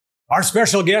Our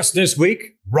special guest this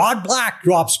week, Rod Black,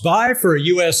 drops by for a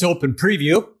U.S. Open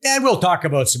preview, and we'll talk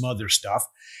about some other stuff.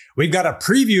 We've got a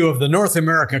preview of the North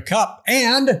America Cup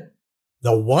and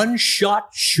the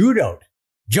one-shot shootout.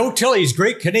 Joe Tilley's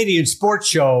Great Canadian Sports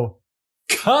Show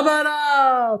coming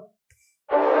up.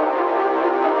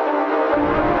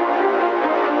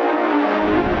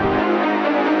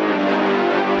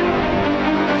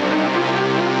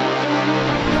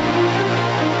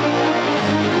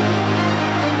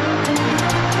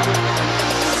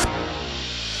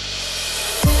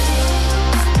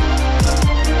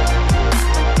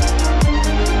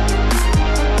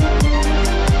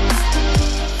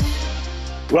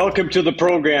 Welcome to the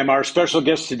program. Our special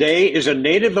guest today is a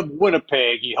native of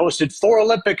Winnipeg. He hosted 4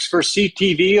 Olympics for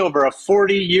CTV over a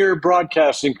 40-year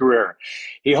broadcasting career.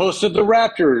 He hosted the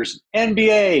Raptors,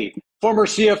 NBA, former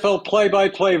CFL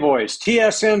play-by-play voice,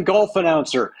 TSN golf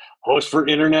announcer, host for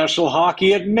international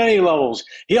hockey at many levels.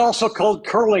 He also called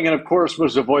curling and, of course,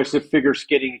 was the voice of figure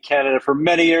skating in Canada for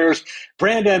many years,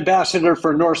 brand ambassador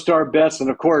for North Star Bets, and,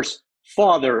 of course,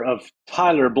 father of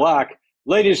Tyler Black.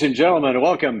 Ladies and gentlemen,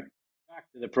 welcome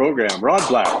to the program, Rod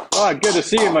Black. Rod, good to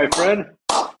see you, my friend.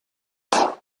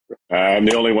 I'm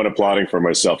the only one applauding for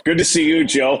myself. Good to see you,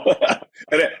 Joe.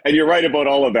 and you're right about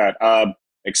all of that.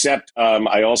 Except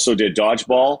I also did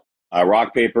dodgeball,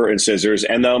 rock, paper, and scissors.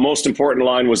 And the most important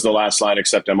line was the last line,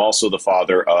 except I'm also the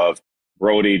father of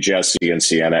Brody, Jesse, and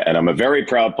Sienna. And I'm a very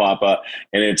proud papa.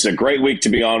 And it's a great week to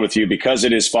be on with you because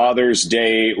it is Father's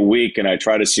Day week. And I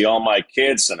try to see all my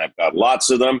kids, and I've got lots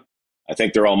of them. I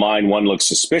think they're all mine. One looks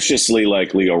suspiciously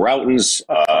like Leo Routon's.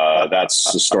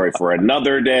 That's a story for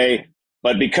another day.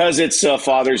 But because it's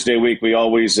Father's Day week, we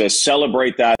always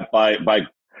celebrate that by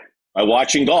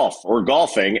watching golf or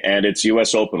golfing, and it's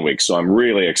U.S. Open week. So I'm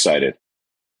really excited.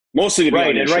 Mostly to be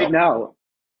on your show.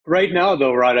 Right now,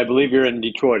 though, Rod, I believe you're in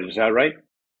Detroit. Is that right?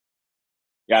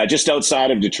 Yeah, just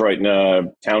outside of Detroit in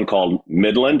a town called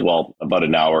Midland. Well, about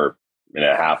an hour and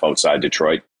a half outside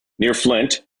Detroit, near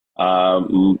Flint.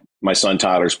 My son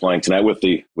Tyler's playing tonight with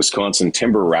the Wisconsin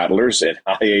Timber Rattlers at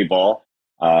high A ball.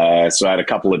 So I had a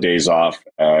couple of days off.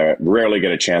 Rarely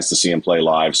get a chance to see him play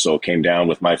live. So came down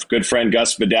with my good friend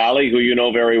Gus Vidali, who you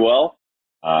know very well,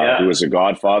 who is a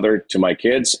godfather to my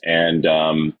kids. And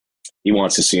he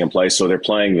wants to see him play. So they're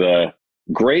playing the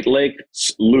Great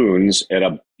Lakes Loons at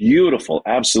a beautiful,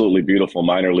 absolutely beautiful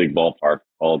minor league ballpark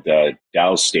called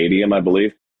Dow Stadium, I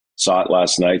believe. Saw it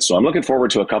last night. So I'm looking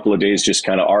forward to a couple of days, just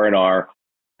kind of R&R.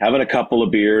 Having a couple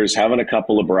of beers, having a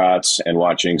couple of brats, and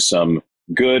watching some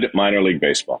good minor league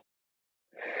baseball.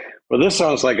 Well, this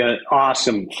sounds like an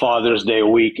awesome Father's Day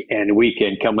week and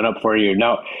weekend coming up for you.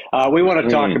 Now, we want to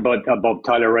talk about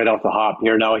Tyler right off the hop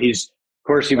here. Now, he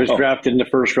was drafted in the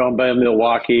first round by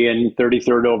Milwaukee and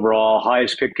 33rd overall,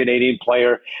 highest picked Canadian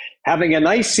player, having a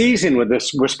nice season with the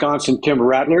Wisconsin Timber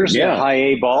Rattlers at high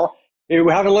A ball.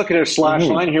 We're having a look at his slash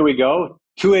line. Here we go.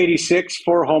 286,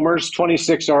 4 homers,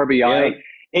 26 RBI.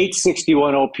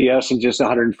 861 OPS and just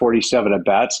 147 at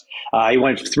bats. He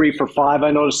went 3 for 5,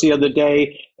 I noticed the other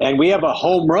day. And we have a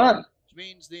home run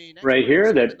right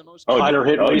here that Tyler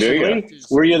hit recently.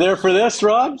 Were you there for this,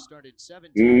 Rob?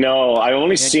 No, I've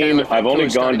only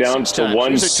gone down to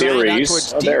one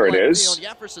series. Oh, there it is.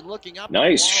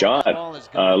 Nice shot.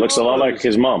 Looks a lot like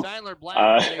his mom.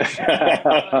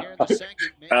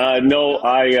 No,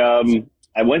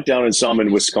 I went down and saw him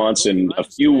in Wisconsin a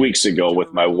few weeks ago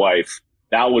with my wife.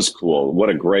 That was cool. What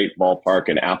a great ballpark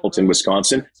in Appleton,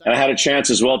 Wisconsin. And I had a chance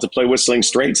as well to play Whistling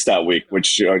Straits that week,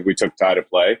 which we took Ty to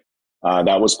play.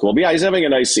 That was cool. But yeah, he's having a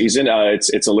nice season.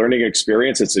 It's a learning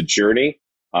experience. It's a journey.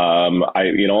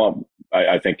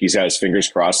 I think he's had his fingers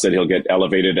crossed that he'll get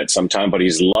elevated at some time, but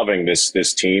he's loving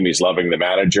this team. He's loving the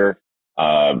manager.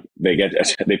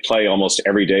 They play almost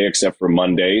every day except for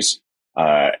Mondays.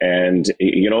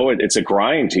 It's a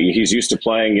grind. He's used to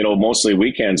playing, mostly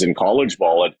weekends in college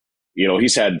ball.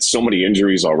 He's had so many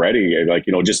injuries already,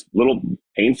 just little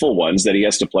painful ones that he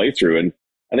has to play through. And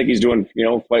I think he's doing,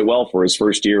 quite well for his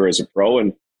first year as a pro.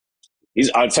 And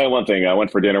I'll tell you one thing. I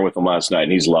went for dinner with him last night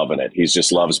and he's loving it. He's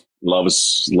just loves the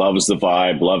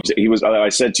vibe, loves it. I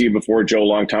said to you before, Joe, a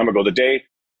long time ago, the day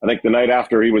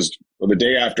after he was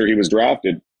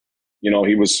drafted,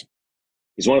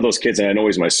 he's one of those kids, and I know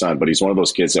he's my son, but he's one of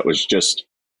those kids that was just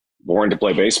born to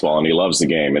play baseball, and he loves the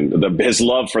game. And his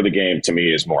love for the game, to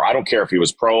me, is more. I don't care if he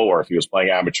was pro or if he was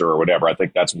playing amateur or whatever. I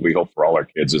think that's what we hope for all our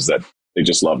kids, is that they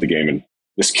just love the game. And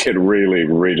this kid really,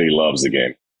 really loves the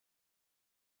game.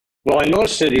 Well, I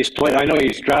noticed that he's playing. I know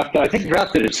he's drafted. I think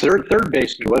drafted at third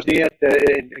baseman, wasn't he,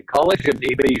 in college? And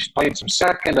he's playing some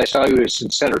second. I saw he was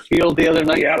in center field the other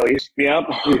night. Yeah, So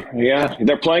yeah.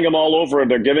 They're playing him all over.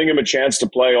 They're giving him a chance to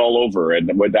play all over, and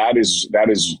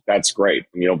that's great.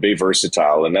 Be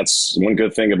versatile, and that's one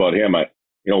good thing about him.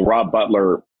 Rob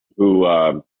Butler, who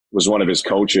was one of his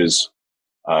coaches.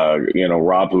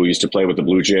 Rob, who used to play with the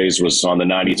Blue Jays, was on the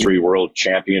 '93 World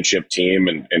Championship team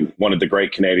and one of the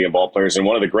great Canadian ball players and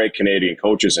one of the great Canadian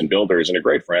coaches and builders and a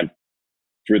great friend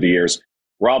through the years.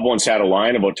 Rob once had a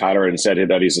line about Tyler and said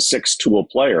that he's a six-tool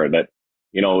player, that,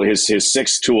 his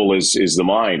sixth tool is the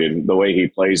mind and the way he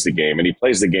plays the game. And he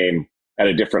plays the game at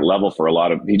a different level for a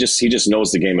lot of, he just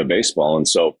knows the game of baseball. And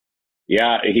so,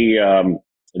 yeah, I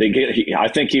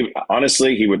think he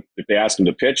would, if they asked him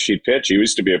to pitch, he'd pitch. He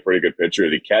used to be a pretty good pitcher.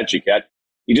 He'd catch. He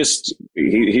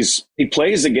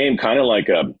plays the game kind of like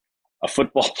a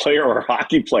football player or a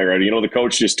hockey player. And, the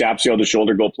coach just taps you on the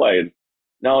shoulder, go play. And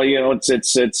no, it's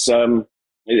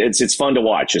fun to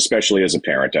watch, especially as a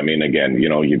parent. I mean, again,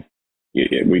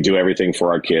 we do everything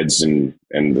for our kids and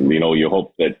you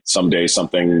hope that someday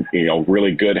something,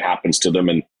 really good happens to them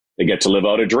and they get to live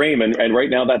out a dream. And right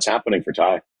now that's happening for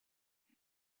Ty.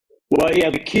 Well, yeah,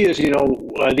 the key is,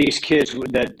 these kids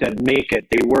that make it,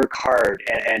 they work hard,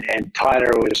 and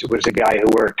Tyler was a guy who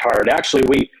worked hard.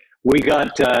 Actually, we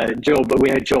got Joe, but we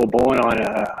had Joe Bowen on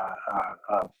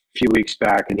a few weeks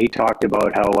back, and he talked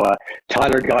about how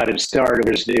Tyler got his start. It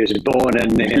was Bowen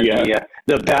and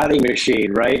the batting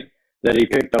machine, right, that he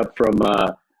picked up from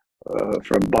Bobby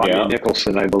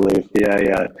Nicholson, I believe.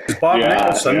 Yeah. Bob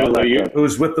Nicholson,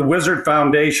 who's with the Wizard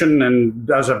Foundation and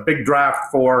does a big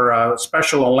draft for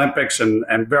Special Olympics and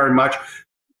very much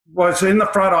was in the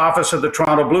front office of the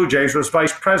Toronto Blue Jays, was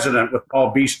vice president with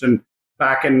Paul Beeston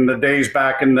back in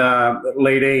the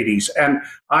late 80s. And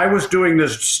I was doing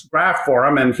this draft for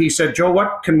him, and he said, Joe,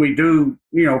 what can we do,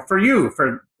 for you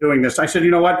for doing this? I said,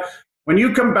 you know what? When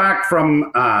you come back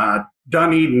from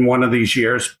Dunedin one of these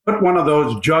years, put one of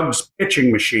those Jugs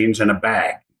pitching machines in a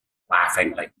bag,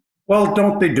 laughingly. Well,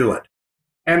 don't they do it?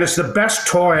 And it's the best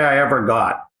toy I ever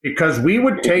got, because we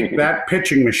would take that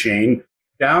pitching machine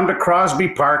down to Crosby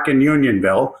Park in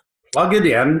Unionville, plug it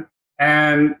in,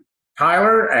 and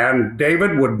Tyler and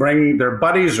David would bring their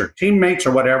buddies or teammates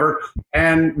or whatever,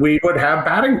 and we would have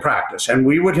batting practice, and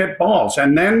we would hit balls.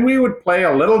 And then we would play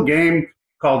a little game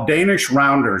called Danish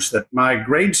Rounders that my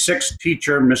grade 6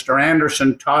 teacher, Mr.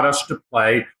 Anderson, taught us to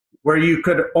play, where you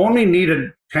could only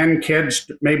needed 10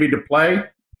 kids maybe to play,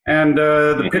 and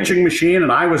the pitching machine,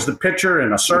 and I was the pitcher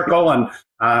in a circle, and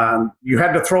you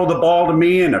had to throw the ball to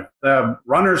me, and if the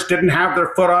runners didn't have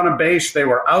their foot on a base, they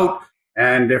were out.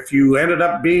 And if you ended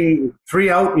up being 3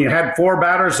 out and you had 4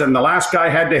 batters, and the last guy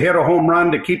had to hit a home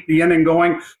run to keep the inning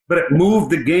going, but it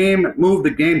moved the game,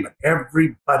 but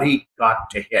everybody got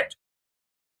to hit.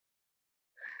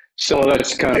 So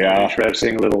that's kind of an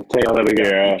interesting little tale that we got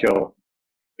from Joe.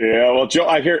 Yeah, well, Joe,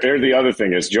 I hear the other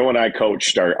thing is Joe and I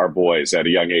coached our boys at a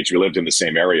young age. We lived in the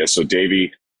same area, so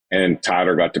Davey and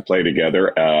Tyler got to play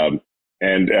together.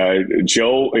 And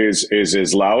Joe is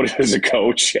as loud as a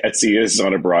coach as he is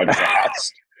on a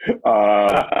broadcast.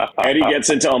 And he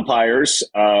gets into umpires.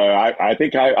 I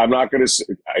think I'm not going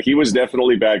to. He was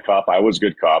definitely bad cop. I was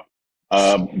good cop.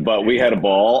 But we had a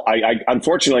ball. I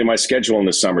unfortunately, my schedule in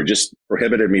the summer just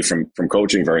prohibited me from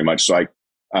coaching very much. So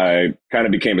I kind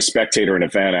of became a spectator and a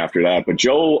fan after that. But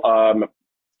Joe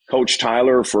coached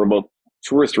Tyler for about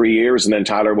 2 or 3 years, and then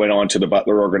Tyler went on to the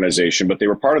Butler organization. But they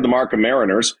were part of the Markham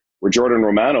Mariners, where Jordan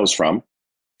Romano's from.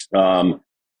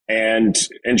 And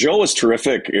Joe was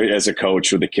terrific as a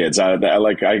coach with the kids. I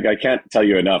can't tell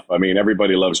you enough. I mean,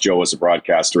 everybody loves Joe as a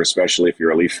broadcaster, especially if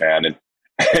you're a Leaf fan. And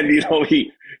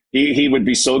he would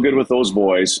be so good with those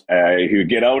boys. He would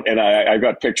get out, and I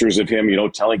got pictures of him,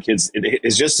 telling kids.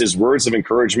 It's just his words of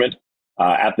encouragement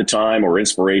at the time, or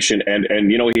inspiration.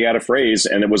 And he had a phrase,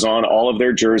 and it was on all of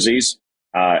their jerseys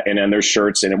and on their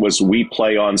shirts, and it was, "We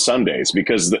play on Sundays,"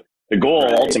 because the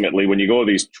goal ultimately when you go to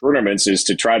these tournaments is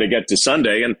to try to get to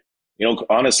Sunday. And,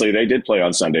 honestly, they did play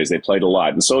on Sundays. They played a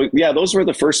lot. And so, those were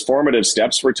the first formative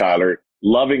steps for Tyler,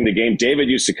 loving the game. David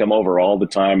used to come over all the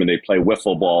time, and they'd play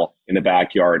wiffle ball in the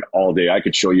backyard all day. I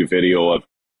could show you video of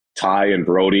Ty and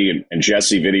Brody and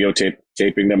Jesse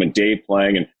videotaping them, and Dave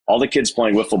playing, and all the kids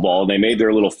playing wiffle ball. And they made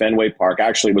their little Fenway Park.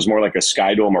 Actually, it was more like a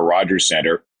Skydome or Rogers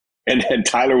Center. And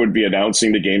Tyler would be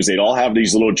announcing the games. They'd all have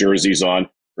these little jerseys on.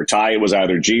 For Ty, it was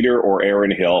either Jeter or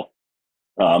Aaron Hill.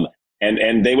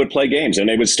 And they would play games, and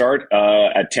they would start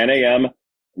at 10 a.m.,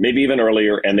 maybe even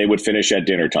earlier, and they would finish at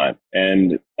dinner time.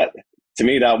 And to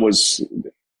me, that was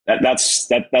That's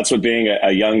what being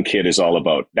a young kid is all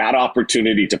about. That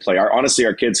opportunity to play. Honestly,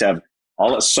 our kids have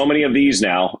so many of these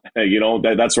now.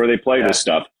 That's where they play this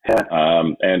stuff. Yeah.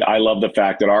 And I love the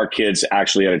fact that our kids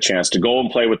actually had a chance to go and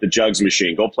play with the jugs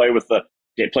machine, go play with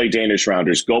play Danish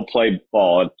rounders, go play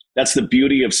ball. That's the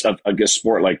beauty of a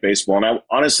sport like baseball. And I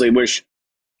honestly wish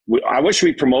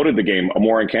we promoted the game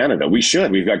more in Canada. We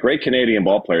should. We've got great Canadian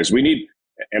ball players. We need,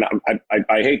 and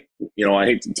I hate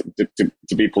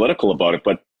to be political about it,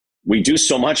 but we do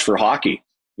so much for hockey.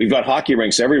 We've got hockey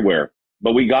rinks everywhere,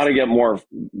 but we got to get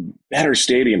better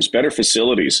stadiums, better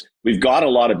facilities. We've got a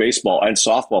lot of baseball and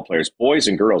softball players, boys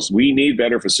and girls. We need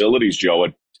better facilities, Joe,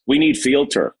 and we need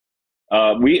field turf.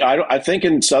 I think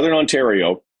in Southern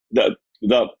Ontario,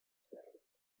 the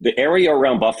area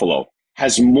around Buffalo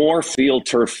has more field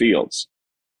turf fields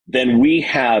than we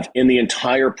have in the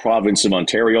entire province of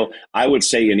Ontario. I would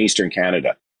say in Eastern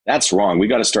Canada. That's wrong. We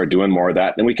got to start doing more of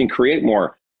that, and we can create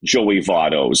more Joey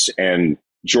Vottos and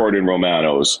Jordan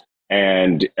Romanos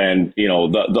and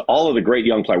all of the great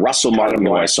young players. Russell Martin,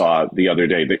 who I saw the other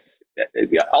day.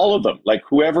 All of them, like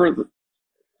whoever.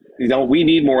 We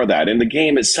need more of that. And the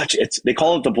game is they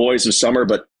call it the boys of summer,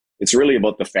 but it's really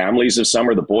about the families of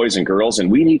summer, the boys and girls. And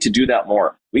we need to do that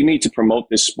more. We need to promote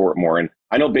this sport more. And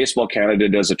I know Baseball Canada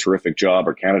does a terrific job,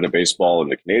 or Canada Baseball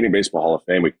and the Canadian Baseball Hall of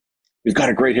Fame. We've got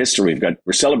a great history.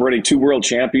 We're celebrating 2 world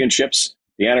championships.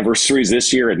 The anniversaries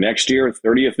this year and next year,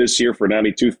 30th this year for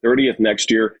 92, 30th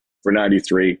next year for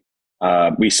 93.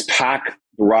 We pack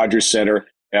the Rogers Centre.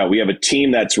 We have a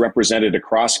team that's represented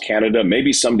across Canada.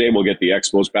 Maybe someday we'll get the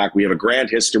Expos back. We have a grand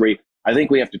history. I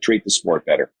think we have to treat the sport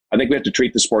better. I think we have to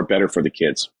treat the sport better for the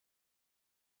kids.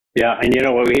 Yeah, and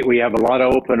we have a lot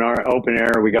of open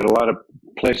air. We got a lot of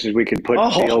places we can put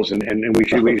fields, and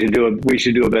we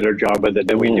should do a better job with it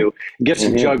than we do. Get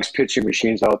some jugs pitching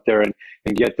machines out there and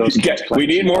get those. We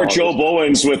need more Joe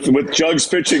Bowens with jugs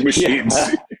pitching machines.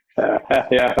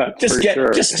 Just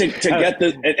to get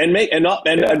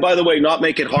and by the way, not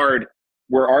make it hard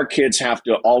where our kids have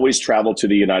to always travel to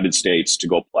the United States to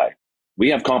go play. We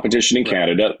have competition in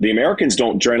Canada. The Americans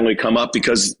don't generally come up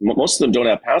because most of them don't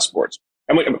have passports.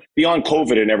 And beyond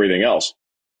COVID and everything else,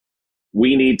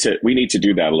 we need to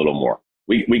do that a little more.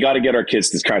 We got to get our kids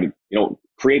to kind of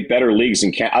create better leagues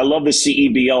in Canada. I love the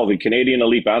CEBL, the Canadian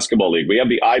Elite Basketball League. We have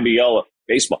the IBL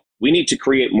baseball. We need to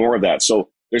create more of that. So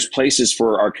there's places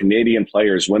for our Canadian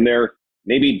players when they're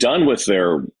maybe done with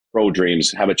their pro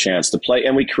dreams, have a chance to play.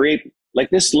 And we create like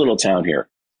this little town here.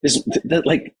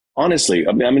 Honestly,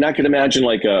 I mean, I could imagine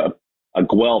like a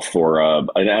Guelph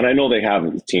and I know they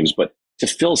have teams, but to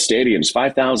fill stadiums,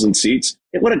 5,000 seats,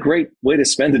 what a great way to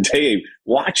spend the day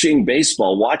watching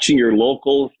baseball, watching your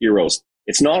local heroes.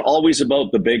 It's not always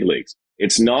about the big leagues.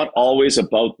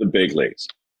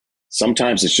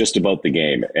 Sometimes it's just about the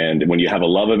game. And when you have a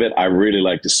love of it, I really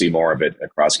like to see more of it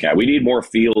across Canada. We need more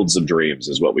fields of dreams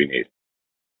is what we need.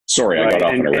 Sorry, I got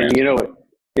off on a rant.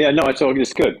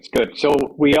 It's good. It's good.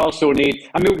 So we also need,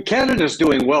 Canada's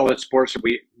doing well at sports that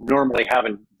we normally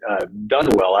haven't done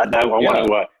well at. I want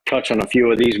to touch on a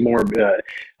few of these more.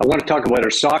 I want to talk about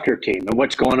our soccer team and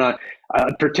what's going on,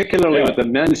 particularly with the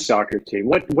men's soccer team.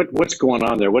 What's going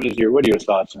on there? What are your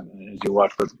thoughts on it as you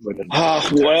watch?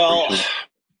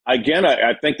 Again,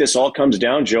 I think this all comes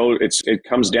down, Joe. It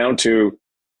comes down to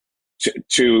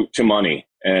money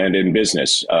and in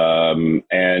business,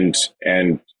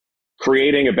 and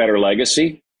creating a better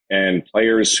legacy and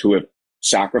players who have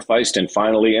sacrificed and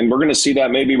we're going to see that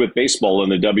maybe with baseball in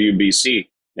the WBC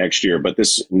next year. But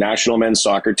this national men's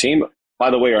soccer team,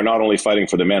 by the way, are not only fighting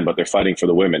for the men, but they're fighting for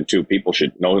the women too. People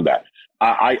should know that.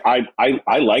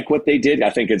 I like what they did.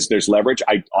 I think there's leverage.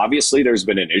 Obviously there's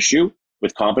been an issue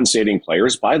with compensating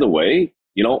players. By the way,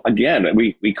 again,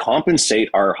 we compensate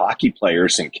our hockey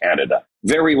players in Canada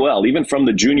very well, even from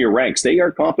the junior ranks. They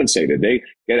are compensated. They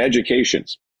get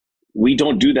educations. We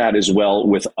don't do that as well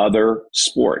with other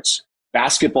sports.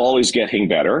 Basketball is getting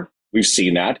better. We've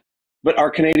seen that. But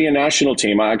our Canadian national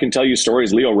team, I can tell you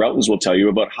stories Leo Routens will tell you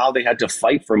about how they had to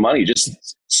fight for money,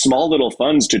 just small little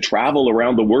funds to travel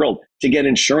around the world to get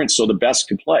insurance so the best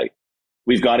could play.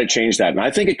 We've got to change that. And I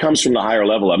think it comes from the higher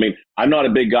level. I mean, I'm not a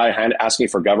big guy asking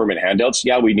for government handouts.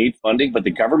 Yeah, we need funding, but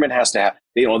the government has to have,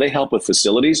 they help with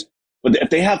facilities. But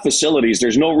if they have facilities,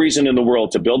 there's no reason in the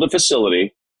world to build a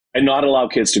facility and not allow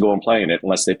kids to go and play in it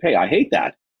unless they pay. I hate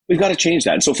that. We've got to change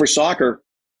that. And so for soccer,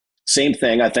 same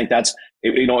thing. I think that's,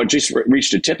 it just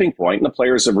reached a tipping point, and the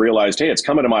players have realized, hey, it's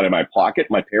coming out of my pocket,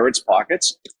 my parents'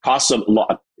 pockets. It costs a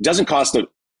lot. It doesn't cost it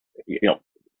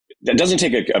doesn't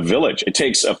take a village. It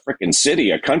takes a freaking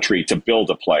city, a country to build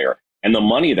a player, and the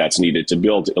money that's needed to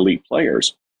build elite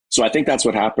players. So I think that's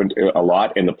what happened a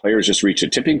lot, and the players just reached a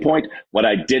tipping point. What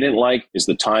I didn't like is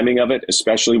the timing of it,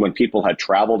 especially when people had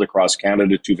traveled across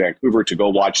Canada to Vancouver to go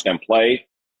watch them play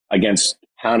against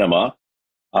Panama.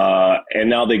 And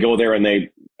now they go there and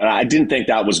I didn't think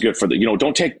that was good for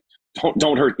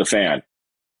don't hurt the fan.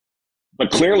 But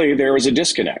clearly there is a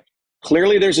disconnect.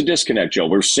 Clearly there's a disconnect, Joe.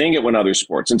 We're seeing it with other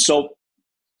sports. And so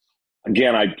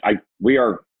again, we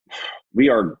are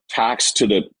taxed to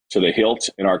the hilt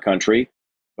in our country,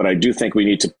 but I do think we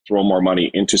need to throw more money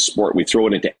into sport. We throw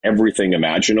it into everything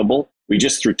imaginable. We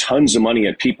just threw tons of money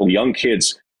at people, young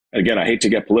kids. Again, I hate to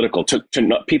get political,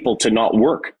 people to not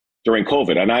work during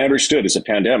COVID. And I understood it's a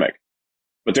pandemic,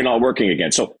 but they're not working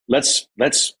again. So let's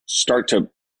start to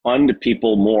fund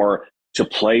people more to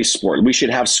play sport. We should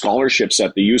have scholarships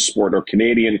at the youth sport or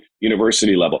Canadian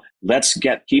university level. Let's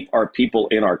keep our people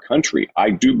in our country. I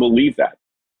do believe that.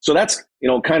 So that's,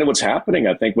 kind of what's happening,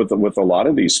 I think, with a lot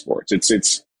of these sports.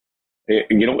 It's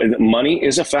money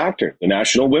is a factor. The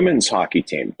national women's hockey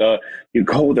team, the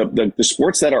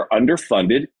sports that are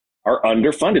underfunded are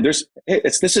underfunded.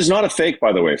 This is not a fake,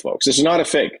 by the way, folks. This is not a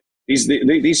fake.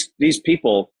 These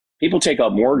people take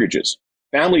out mortgages.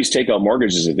 Families take out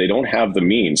mortgages if they don't have the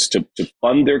means to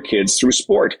fund their kids through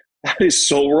sport. That is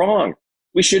so wrong.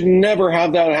 We should never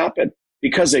have that happen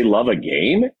because they love a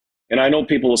game. And I know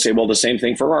people will say, well, the same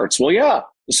thing for arts. Well, yeah,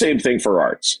 the same thing for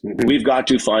arts. Mm-hmm. We've got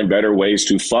to find better ways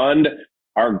to fund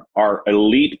our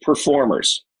elite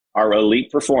performers,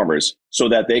 so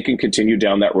that they can continue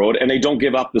down that road and they don't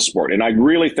give up the sport. And I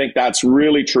really think that's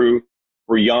really true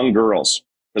for young girls,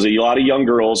 because a lot of young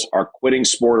girls are quitting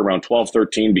sport around 12,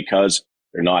 13 because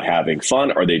they're not having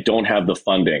fun or they don't have the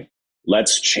funding.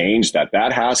 Let's change that.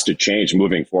 That has to change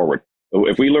moving forward.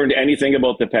 If we learned anything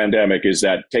about the pandemic is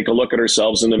that take a look at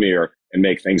ourselves in the mirror and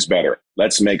make things better.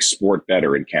 Let's make sport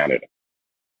better in Canada.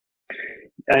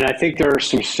 And I think there are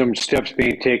some steps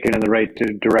being taken in the right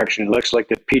direction. It looks like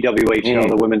the PWHL,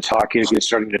 the women's hockey, is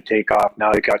starting to take off.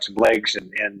 Now they've got some legs,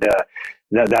 and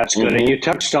that's good. And you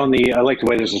touched on I like the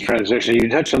way this is transitioning. You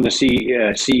touched on the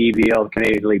CEBL,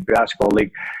 Canadian League Basketball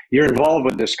League. You're involved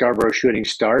with the Scarborough Shooting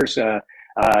Stars,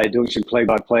 doing some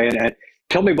play-by-play. And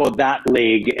tell me about that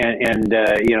league, and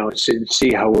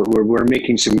see how we're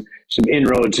making some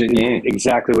inroads in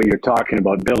exactly what you're talking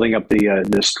about, building up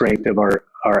the strength of our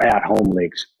at-home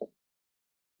leagues.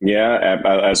 Yeah,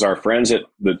 as our friends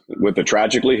with the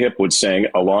Tragically Hip would sing,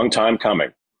 a long time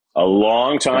coming,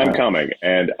 coming.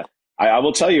 And I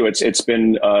will tell you, it's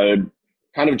been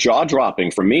kind of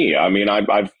jaw-dropping for me. I mean,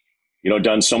 I've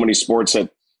done so many sports at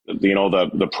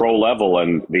the pro level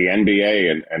and the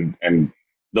NBA and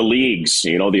the leagues,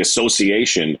 the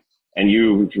association, and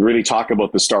you really talk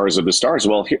about the stars of the stars.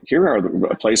 Well, here are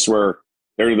a place where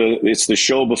it's the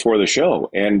show before the show.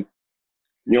 And,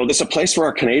 there's a place for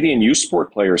our Canadian youth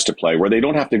sport players to play where they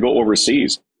don't have to go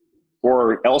overseas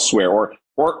or elsewhere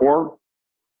or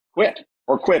quit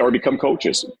or become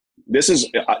coaches.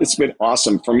 It's been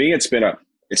awesome. For me, it's been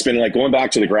like going back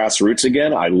to the grassroots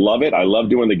again. I love it. I love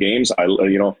doing the games.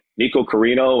 Nico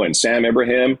Carino and Sam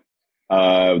Ibrahim,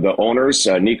 the owners,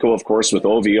 Nico, of course, with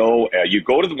OVO. You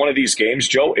go to one of these games,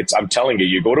 Joe, I'm telling you,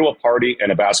 you go to a party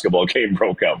and a basketball game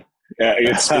broke out.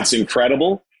 It's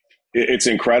incredible. It's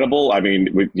incredible. I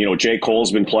mean, J.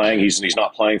 Cole's been playing. He's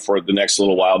not playing for the next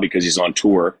little while because he's on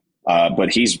tour.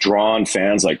 But he's drawn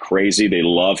fans like crazy. They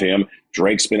love him.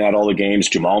 Drake's been at all the games.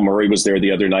 Jamal Murray was there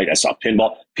the other night. I saw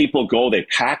pinball. People go, they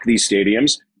pack these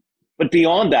stadiums. But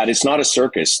beyond that, it's not a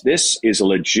circus. This is a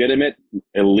legitimate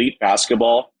elite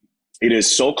basketball. It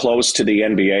is so close to the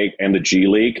NBA and the G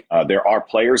League. There are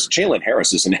players. Jalen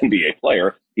Harris is an NBA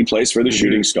player. He plays for the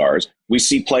Shooting Stars. We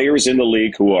see players in the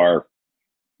league who are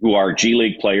G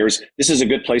League players. This is a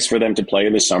good place for them to play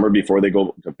in the summer before they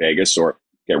go to Vegas or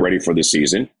get ready for the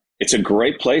season. It's a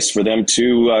great place for them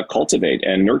to cultivate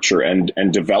and nurture and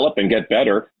develop and get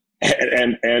better.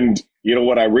 And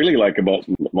what I really like about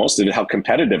most of it, how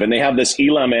competitive. And they have this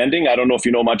Elam ending. I don't know if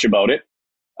you know much about it.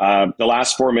 The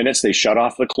last 4 minutes, they shut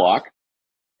off the clock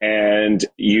and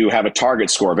you have a target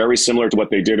score, very similar to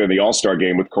what they did in the All-Star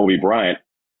game with Kobe Bryant.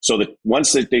 So that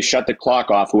once they shut the clock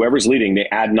off, whoever's leading, they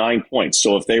add 9 points.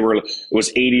 So if it was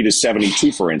 80 to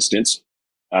 72, for instance,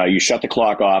 you shut the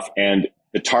clock off and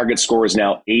the target score is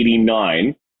now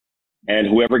 89, and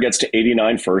whoever gets to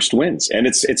 89 first wins. And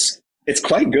it's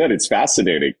quite good. It's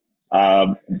fascinating.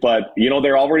 But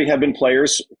there already have been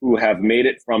players who have made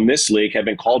it from this league, have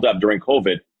been called up during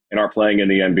COVID and are playing in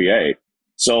the NBA.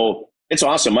 So it's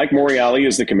awesome. Mike Moriali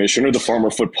is the commissioner, the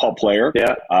former football player.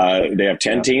 Yeah. They have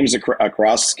 10 teams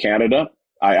across Canada.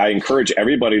 I encourage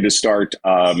everybody to start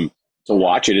to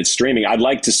watch it. It's streaming. I'd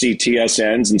like to see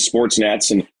TSNs and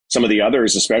Sportsnets and some of the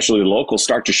others, especially the locals,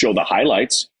 start to show the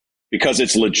highlights because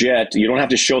it's legit. You don't have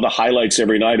to show the highlights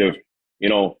every night of,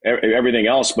 everything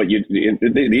else, but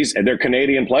they're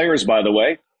Canadian players, by the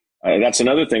way. That's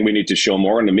another thing we need to show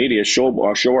more in the media. Show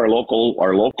our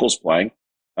locals playing.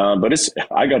 But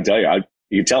I got to tell you,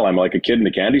 you can tell I'm like a kid in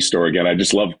the candy store again. I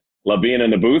just love being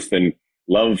in the booth and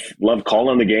love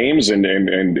calling the games, and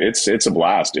it's a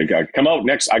blast. Come out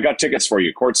next. I got tickets for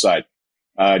you courtside,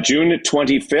 June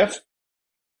 25th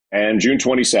and June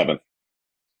 27th.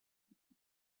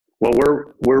 Well,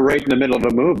 we're right in the middle of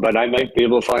a move, but I might be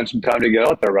able to find some time to get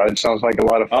out there. Right? It sounds like a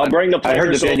lot of fun. I'll bring the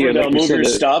players over. They'll move your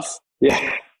stuff.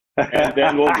 Yeah, and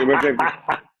then we'll.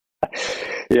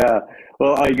 Yeah.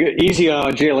 Well, easy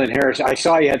on Jalen Harris. I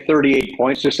saw he had 38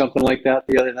 points or something like that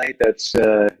the other night. That's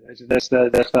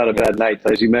not a bad night.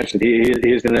 As you mentioned,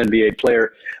 he's an NBA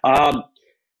player.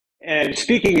 And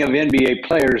speaking of NBA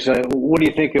players, what do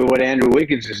you think of what Andrew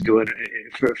Wiggins is doing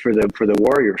for the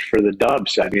Warriors, for the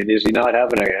Dubs? I mean, is he not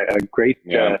having a great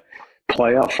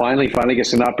playoff? Finally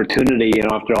gets an opportunity.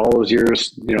 After all those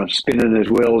years, spinning his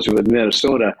wheels with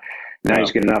Minnesota, now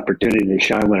he's getting an opportunity to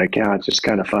shine when it counts. It's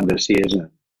kind of fun to see, isn't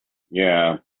it?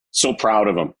 Yeah. So proud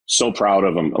of him. So proud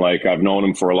of him. Like, I've known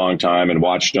him for a long time and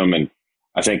watched him. And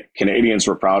I think Canadians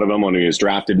were proud of him when he was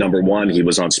drafted number 1. He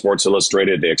was on Sports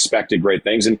Illustrated. They expected great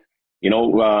things. And,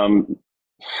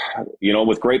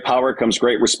 with great power comes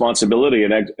great responsibility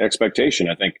and expectation.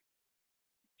 I think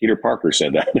Peter Parker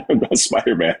said that about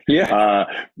Spider-Man. Yeah.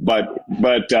 But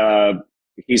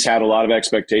he's had a lot of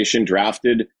expectation,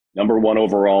 drafted number 1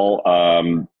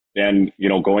 overall. And,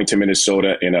 going to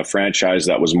Minnesota in a franchise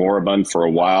that was moribund for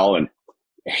a while. And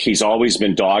he's always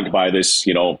been dogged by this,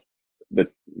 the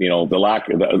lack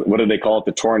of, what do they call it?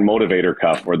 The torn motivator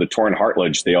cuff or the torn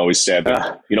heartledge. They always said,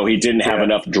 he didn't have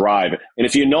enough drive. And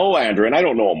if you know Andrew, and I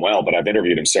don't know him well, but I've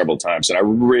interviewed him several times and I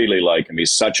really like him.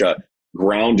 He's such a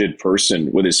grounded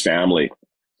person with his family.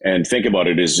 And think about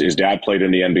it, his dad played in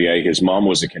the NBA. His mom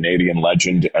was a Canadian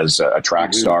legend as a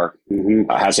track star,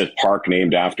 has a park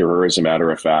named after her, as a matter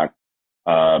of fact.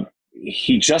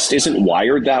 He just isn't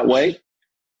wired that way.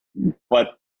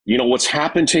 But, what's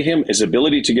happened to him, his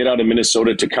ability to get out of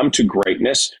Minnesota, to come to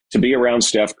greatness, to be around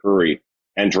Steph Curry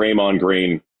and Draymond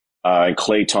Green and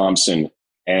Klay Thompson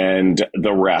and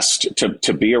the rest,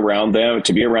 to be around them,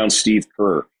 to be around Steve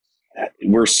Kerr.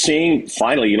 We're seeing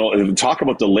finally, talk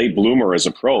about the late bloomer as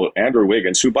a pro, Andrew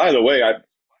Wiggins, who, by the way, I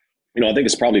think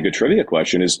it's probably a good trivia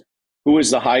question, is who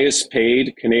is the highest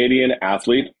paid Canadian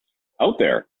athlete out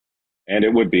there? And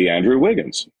it would be Andrew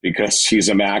Wiggins, because he's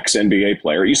a max NBA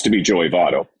player. It used to be Joey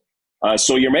Votto.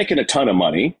 So you're making a ton of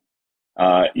money.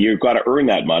 You've got to earn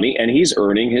that money, and he's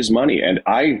earning his money. And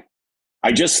I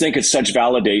just think it's such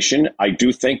validation. I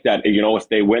do think that, if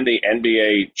they win the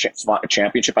NBA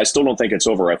championship, I still don't think it's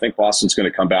over. I think Boston's going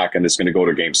to come back and it's going to go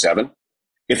to Game 7.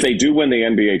 If they do win the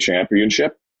NBA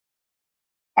championship,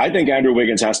 I think Andrew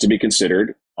Wiggins has to be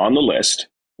considered on the list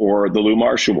for the Lou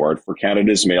Marsh Award for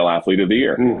Canada's Male Athlete of the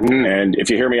Year. Mm-hmm. And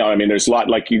if you hear me out, there's a lot,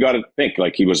 you got to think,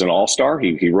 he was an all-star.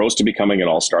 He rose to becoming an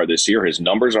all-star this year. His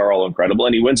numbers are all incredible,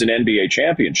 and he wins an NBA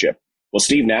championship. Well,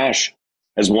 Steve Nash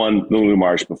has won the Lou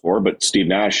Marsh before, but Steve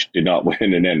Nash did not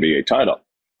win an NBA title.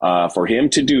 For him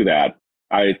to do that,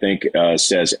 I think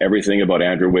says everything about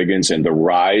Andrew Wiggins and the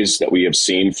rise that we have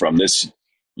seen from this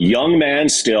young man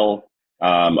still,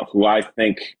 who I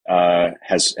think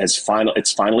it's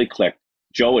finally clicked.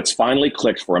 Joe, it's finally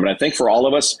clicked for him. And I think for all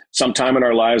of us, sometime in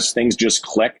our lives, things just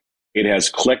click. It has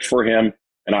clicked for him.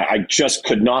 And I just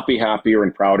could not be happier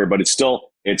and prouder, but it's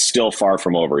still far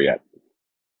from over yet.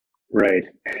 Right.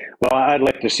 Well, I'd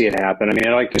like to see it happen.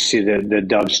 I'd like to see the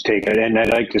Dubs take it. And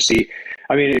I'd like to see,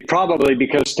 probably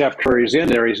because Steph Curry's in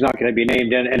there, he's not going to be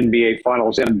named an NBA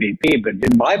Finals MVP. But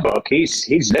in my book,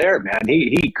 he's there, man.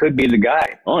 He could be the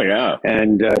guy. Oh, yeah.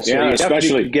 And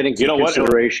especially getting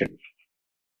consideration.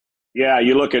 Yeah,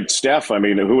 you look at Steph.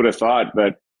 Who would have thought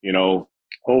that,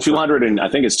 200 and I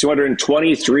think it's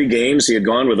 223 games he had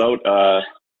gone without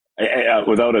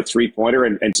a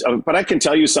three-pointer. But I can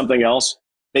tell you something else.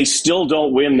 They still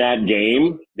don't win that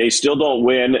game. They still don't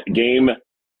win game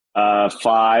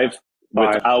 5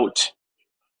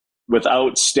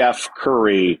 without Steph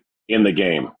Curry in the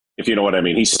game, if you know what I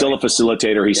mean. He's still a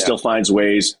facilitator. He still finds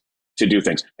ways to do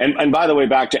things. And by the way,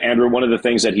 back to Andrew, one of the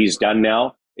things that he's done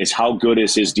now is how good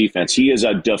is his defense. He is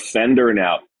a defender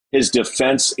now. His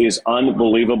defense is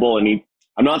unbelievable. And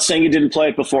I'm not saying he didn't play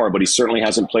it before, but he certainly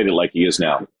hasn't played it like he is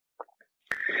now.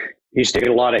 He's taking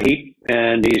a lot of heat,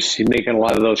 and he's making a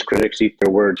lot of those critics eat their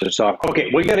words and stuff.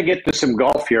 Okay, we got to get to some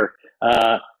golf here.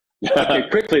 Okay,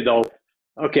 quickly, though.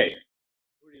 Okay,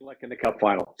 who do you like in the Cup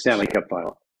final, Stanley Cup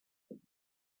final?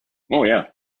 Oh, yeah.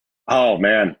 Oh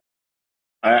man,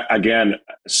 again,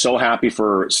 so happy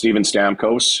for Steven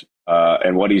Stamkos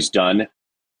and what he's done.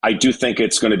 I do think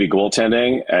it's going to be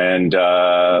goaltending, and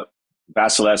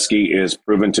Vasilevsky is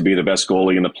proven to be the best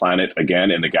goalie in the planet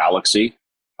again in the galaxy.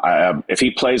 If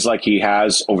he plays like he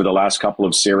has over the last couple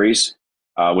of series,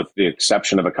 with the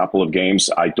exception of a couple of games,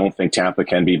 I don't think Tampa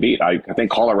can be beat. I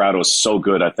think Colorado is so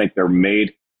good. I think they're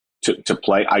made to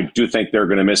play. I do think they're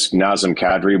going to miss Nazem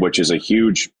Kadri, which is a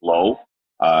huge blow.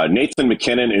 Nathan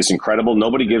McKinnon is incredible.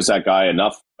 Nobody gives that guy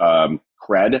enough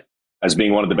cred as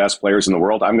being one of the best players in the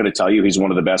world. I'm going to tell you, he's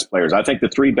one of the best players. I think the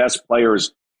three best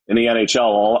players in the NHL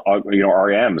all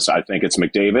are M's. I think it's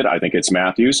McDavid. I think it's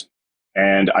Matthews.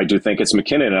 And I do think it's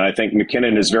McKinnon. And I think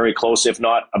McKinnon is very close, if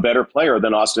not a better player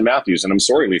than Austin Matthews. And I'm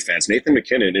sorry, Leaf fans, Nathan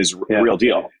McKinnon is a real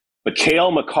deal. But Cale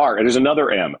Makar, and there's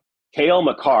another M. Cale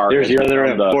Makar. There's your other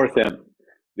M, fourth M.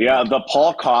 Yeah, the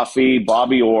Paul Coffey,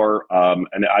 Bobby Orr,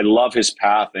 and I love his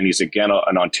path. And he's, again,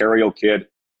 an Ontario kid.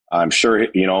 I'm sure,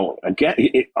 again,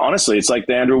 honestly, it's like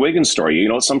the Andrew Wiggins story.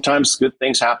 Sometimes good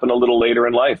things happen a little later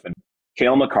in life. And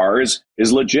Cale Makar is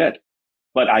legit.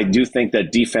 But I do think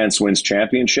that defense wins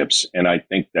championships, and I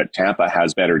think that Tampa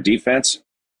has better defense.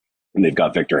 And they've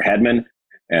got Victor Hedman,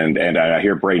 and I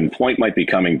hear Braden Point might be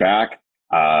coming back.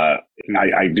 I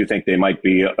do think they might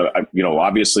be,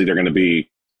 obviously they're going to be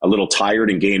a little tired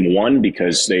in game one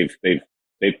because they've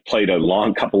played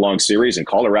a couple long series, and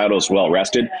Colorado's well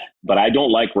rested. But I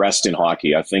don't like rest in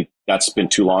hockey. I think that's been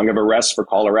too long of a rest for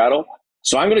Colorado.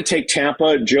 So I'm going to take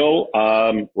Tampa, Joe.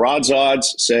 Rod's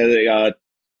odds say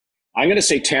I'm going to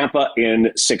say Tampa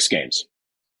in 6 games.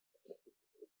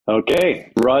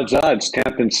 Okay. Rod's odds,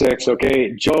 Tampa in 6.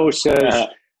 Okay. Joe says,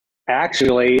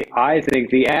 actually, I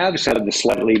think the Avs have the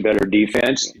slightly better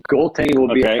defense. Goaltending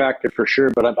will be a factor for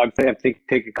sure, but I'm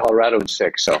taking Colorado in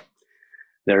 6. So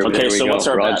there we so go. What's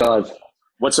our Rod's bet? odds.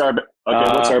 What's our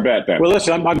bet then? Well,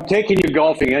 listen, I'm taking you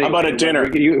golfing. Anyway. How about a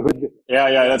dinner?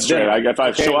 Yeah, that's right. If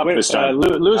I show up this time.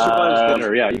 Loser buys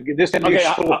dinner. Yeah, this time you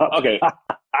show up. Okay.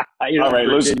 All right,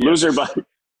 loser buys.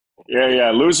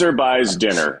 Yeah. Loser buys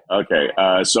dinner. Okay.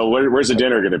 So where's the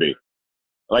dinner going to be?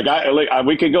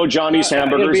 We could go Johnny's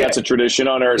Hamburgers. That's a tradition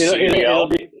on our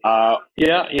CBL.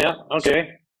 Yeah.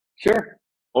 Okay. Sure.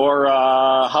 Or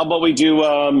how about we do?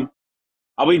 To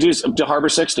Harbor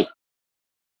 60?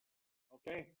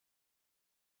 Okay.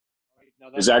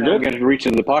 Is that good? I'm going to reach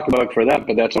into the pocketbook for that,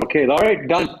 but that's okay. All right,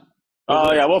 done.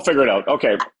 Oh yeah, we'll figure it out.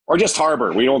 Okay, or just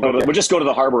Harbor. We don't go to. We'll just go to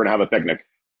the Harbor and have a picnic.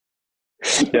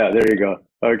 Yeah, there you go.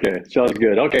 Okay, sounds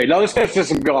good. Okay, now let's get to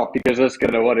some golf because that's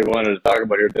kind of what I wanted to talk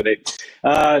about here today.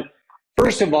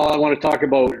 First of all, I want to talk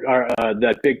about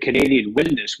that big Canadian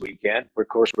win this weekend. Of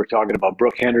course, we're talking about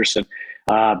Brooke Henderson.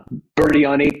 Birdie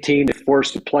on 18 to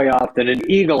force the playoff, then an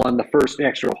eagle on the first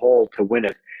extra hole to win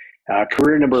it.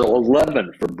 Career number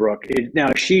 11 for Brooke. Now,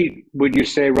 would you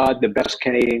say, Rod, the best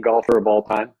Canadian golfer of all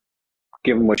time,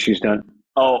 given what she's done?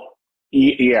 Oh,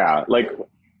 yeah,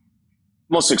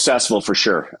 most successful for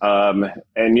sure.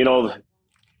 And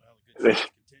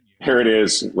here it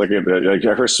is.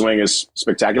 Her swing is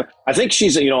spectacular. I think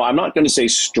she's, I'm not going to say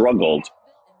struggled,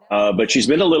 but she's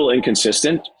been a little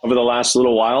inconsistent over the last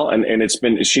little while, and it's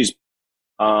been she's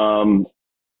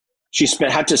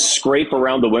had to scrape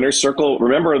around the winner's circle.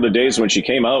 Remember the days when she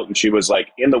came out and she was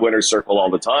in the winner's circle all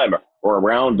the time or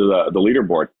around the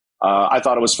leaderboard. I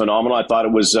thought it was phenomenal. I thought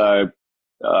it was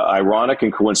ironic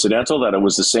and coincidental that it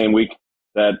was the same week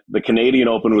that the Canadian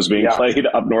Open was being played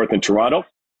up north in Toronto.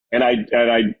 And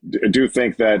I do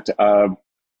think that,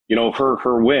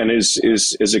 her win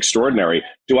is extraordinary.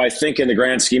 Do I think in the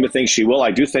grand scheme of things she will?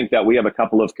 I do think that we have a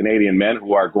couple of Canadian men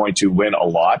who are going to win a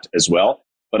lot as well.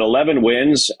 But 11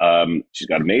 wins, she's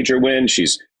got a major win.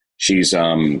 She's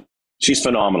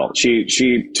phenomenal.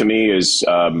 She to me is,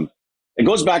 it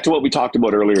goes back to what we talked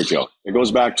about earlier, Joe. It goes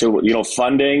back to,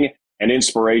 funding and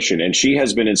inspiration. And she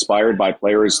has been inspired by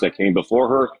players that came before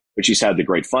her, but she's had the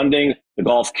great funding. The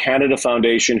Golf Canada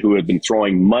Foundation, who have been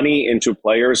throwing money into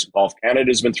players. Golf Canada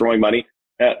has been throwing money.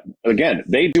 Again,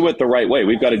 they do it the right way.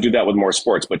 We've got to do that with more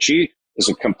sports. But she is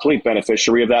a complete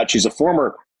beneficiary of that. She's a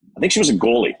former, I think she was a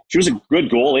goalie. She was a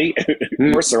good goalie.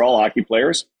 Of course, they're all hockey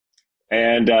players.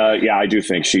 And I do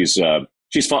think she's fun.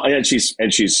 And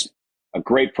she's a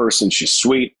great person. She's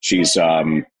sweet. She's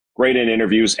great in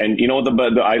interviews. And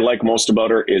what I like most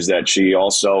about her is that she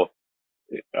also,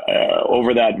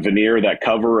 over that veneer, that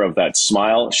cover of that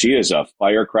smile, she is a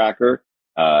firecracker.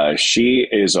 She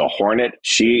is a hornet.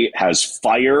 She has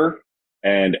fire,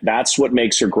 and that's what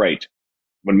makes her great.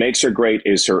 What makes her great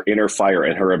is her inner fire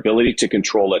and her ability to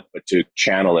control it, but to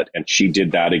channel it. And she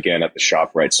did that again at the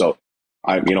ShopRite. So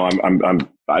I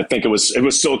think it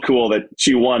was so cool that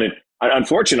she won it.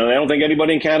 unfortunately, I don't think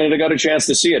anybody in Canada got a chance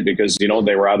to see it because, they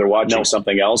were either watching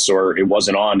something else or it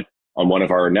wasn't on one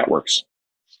of our networks.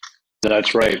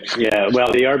 That's right. Yeah.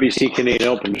 Well, the RBC Canadian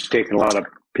Open has taken a lot of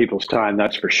people's time.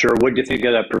 That's for sure. What do you think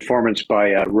of that performance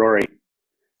by Rory?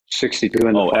 62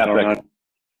 in the final round.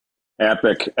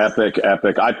 Epic.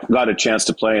 I got a chance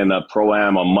to play in the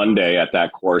Pro-Am on Monday at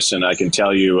that course, and I can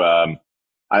tell you,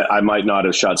 I might not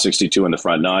have shot 62 in the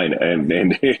front nine, and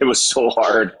it was so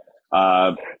hard.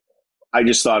 I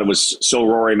just thought it was so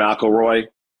Rory McIlroy.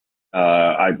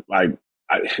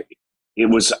 It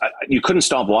was, you couldn't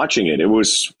stop watching it. It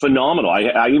was phenomenal.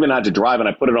 I even had to drive, and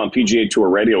I put it on PGA Tour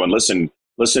radio and listen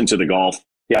to the golf.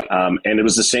 Yeah. And it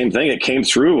was the same thing. It came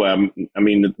through.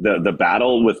 The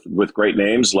battle with great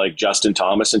names like Justin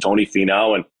Thomas and Tony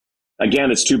Finau. And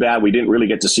again, it's too bad we didn't really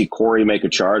get to see Corey make a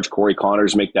charge, Corey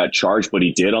Connors make that charge, but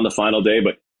he did on the final day.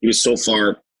 But he was so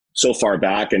far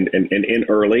back and in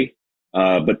early.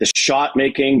 But the shot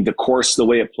making, the course, the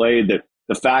way it played,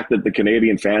 the fact that the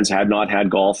Canadian fans had not had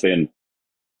golf in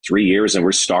 3 years and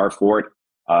were starved for it.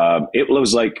 It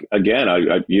was like, again,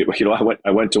 I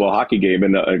went to a hockey game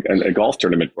and a golf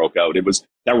tournament broke out. It was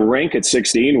that rink at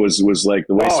 16 was like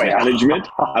the waste management.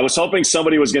 I was hoping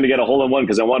somebody was going to get a hole in one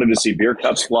because I wanted to see beer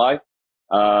cups fly.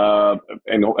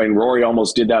 And Rory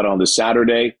almost did that on the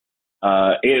Saturday.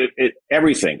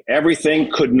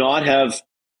 Everything could not have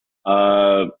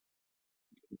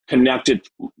connected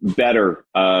better.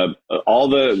 All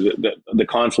the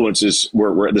confluences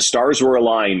were the stars were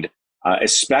aligned.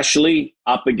 Especially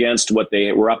up against what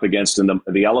they were up against in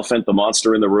the elephant, the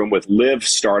monster in the room with Liv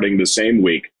starting the same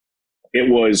week. It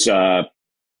was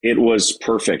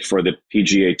perfect for the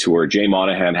PGA Tour. Jay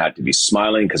Monahan had to be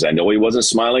smiling because I know he wasn't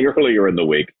smiling earlier in the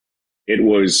week. It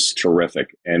was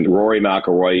terrific. And Rory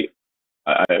McIlroy,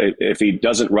 if he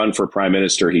doesn't run for prime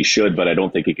minister, he should, but I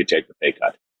don't think he could take the pay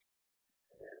cut.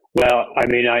 Well, I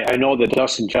mean, I know that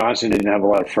Dustin Johnson didn't have a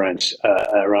lot of friends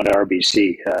around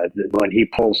RBC when he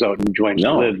pulls out and joins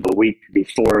Liv the week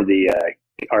before the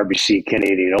RBC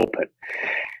Canadian Open.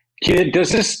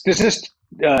 Does this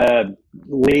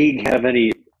league have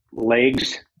any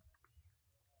legs?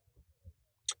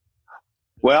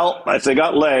 Well, if they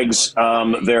got legs,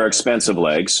 they're expensive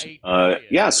legs.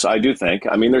 Yes, I do think.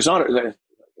 I mean, there's not.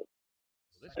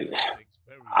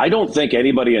 I don't think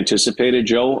anybody anticipated,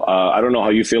 Joe. I don't know how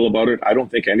you feel about it. I don't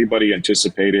think anybody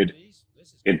anticipated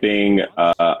it being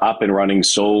up and running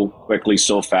so quickly,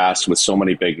 so fast with so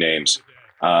many big names.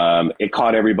 It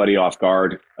caught everybody off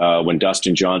guard when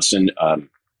Dustin Johnson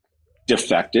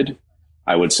defected,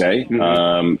 I would say.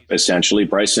 Essentially,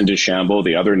 Bryson DeChambeau,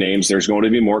 the other names, there's going to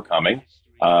be more coming.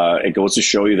 It goes to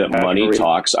show you that money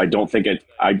talks. I don't think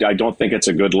it's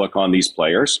a good look on these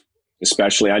players.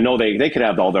 Especially, I know they could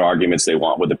have all their arguments they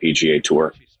want with the PGA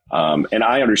Tour, and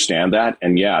I understand that.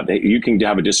 And yeah, you can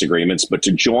have disagreements, but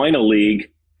to join a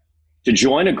league, to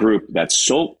join a group that's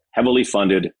so heavily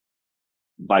funded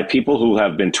by people who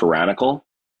have been tyrannical,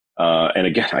 and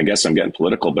again, I guess I'm getting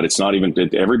political, but it's not even.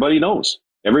 Everybody knows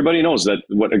that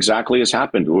what exactly has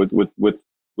happened with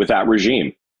that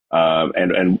regime,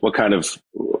 and what kind of.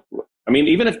 I mean,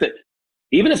 even if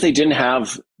they didn't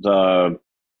have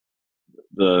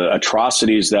the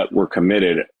atrocities that were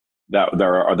committed that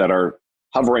are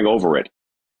hovering over it,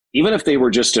 even if they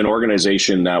were just an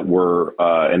organization that were,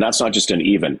 and that's not just an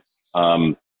even,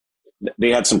 they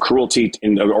had some cruelty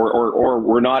or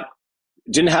were not,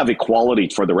 didn't have equality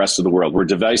for the rest of the world, were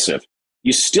divisive,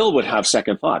 you still would have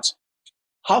second thoughts.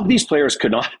 How these players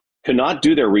could not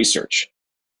do their research,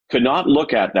 could not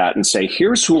look at that and say,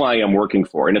 here's who I am working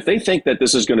for. And if they think that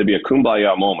this is going to be a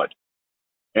kumbaya moment,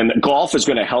 and that golf is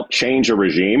going to help change a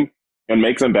regime and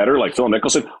make them better, like Phil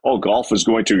Mickelson. Oh, golf is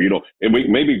going to,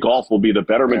 maybe golf will be the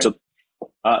betterment of.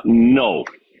 No.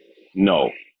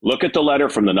 Look at the letter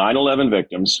from the 9/11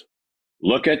 victims.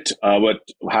 Look at what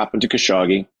happened to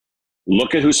Khashoggi.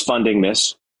 Look at who's funding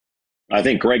this. I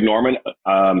think Greg Norman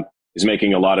is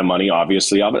making a lot of money.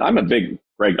 Obviously, I'm a big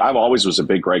Greg. I've always was a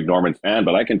big Greg Norman fan,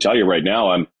 but I can tell you right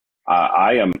now,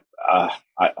 I am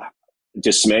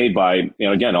dismayed by,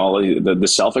 again, all the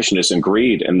selfishness and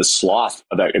greed and the sloth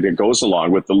that goes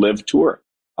along with the Live Tour.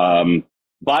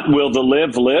 But will the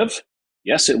Live live?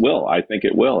 Yes, it will. I think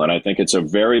it will. And I think it's a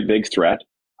very big threat.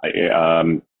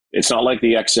 It's not like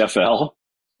the XFL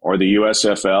or the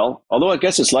USFL, although I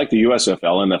guess it's like the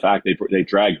USFL in the fact they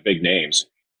drag big names.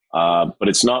 But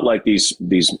it's not like these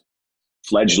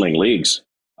fledgling leagues.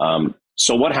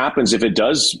 So what happens if it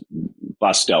does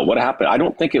bust out? What happened? I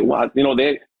don't think it will.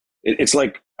 It's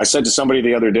like I said to somebody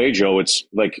the other day, Joe, it's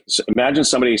like, imagine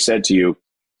somebody said to you,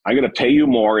 I'm going to pay you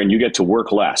more and you get to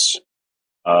work less.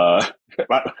 I'd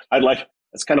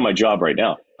That's kind of my job right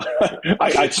now.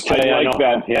 I like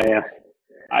that. Yeah.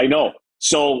 I know.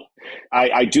 So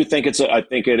I do think I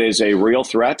think it is a real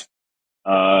threat,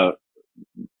 and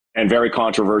very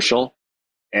controversial.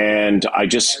 And I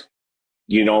just,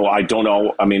 I don't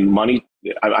know. I mean, money,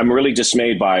 I'm really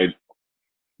dismayed by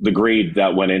the greed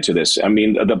that went into this. I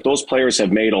mean, those players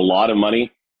have made a lot of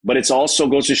money, but it's also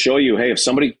goes to show you, hey, if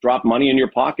somebody dropped money in your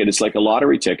pocket, it's like a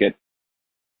lottery ticket.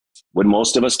 Would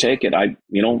most of us take it? I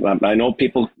know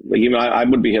people, I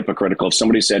would be hypocritical if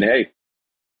somebody said, hey,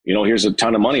 here's a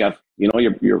ton of money.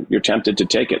 You're tempted to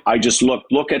take it. I just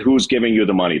look at who's giving you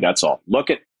the money. That's all. Look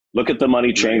at the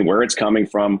money chain, where it's coming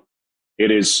from. It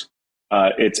is,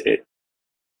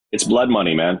 it's blood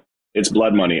money, man. It's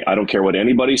blood money. I don't care what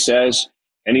anybody says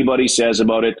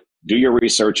about it. Do your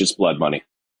research. It's blood money.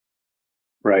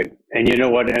 Right. And you know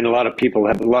what? And a lot of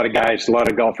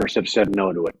golfers have said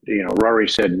no to it. Rory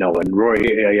said no. And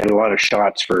Rory had a lot of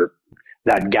shots for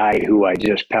that guy who I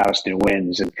just passed in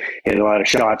wins, and he had a lot of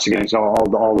shots against all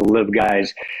the live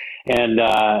guys. And,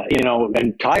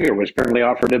 and Tiger was apparently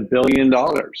offered $1 billion,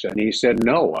 and he said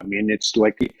no. I mean, it's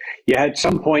like at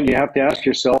some point you have to ask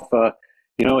yourself,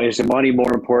 is the money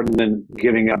more important than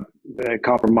giving up,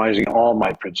 compromising all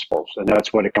my principles? And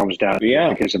that's what it comes down to. Yeah.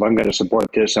 Because if I'm going to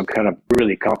support this, I'm kind of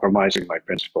really compromising my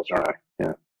principles, aren't I?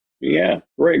 Yeah. Yeah.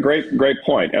 Great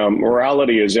point.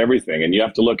 Morality is everything, and you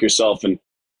have to look yourself and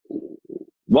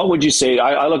what would you say?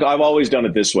 I've always done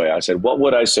it this way. I said, what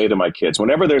would I say to my kids?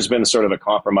 Whenever there's been sort of a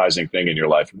compromising thing in your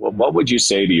life, what would you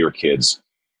say to your kids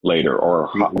later? Or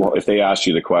if they ask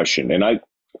you the question? And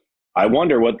I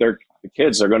wonder what the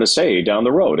kids are going to say down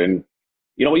the road. And,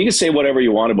 you can say whatever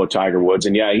you want about Tiger Woods.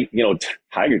 And yeah,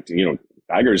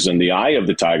 Tiger's in the eye of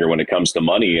the tiger when it comes to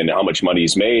money and how much money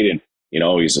he's made. And,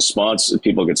 he's a sponsor.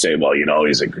 People could say, well,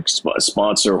 he's a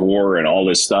sponsor whore and all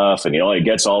this stuff. And, he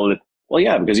gets all of it. Well,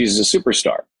 yeah, because he's a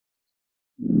superstar.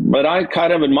 But I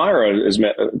kind of admire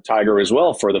Tiger as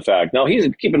well for the fact. Now,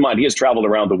 keep in mind, he has traveled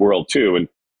around the world too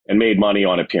and made money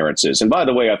on appearances. And by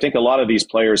the way, I think a lot of these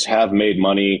players have made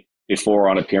money before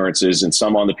on appearances, and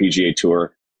some on the PGA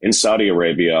Tour in Saudi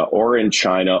Arabia or in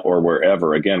China or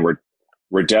wherever. Again,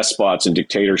 where despots and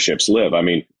dictatorships live. I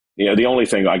mean, the only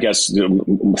thing, I guess,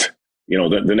 the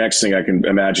next thing I can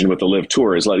imagine with the Live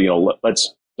Tour is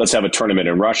let's have a tournament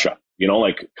in Russia.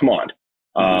 Come on.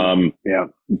 Yeah.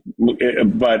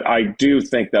 But I do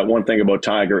think that one thing about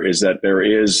Tiger is that there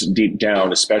is deep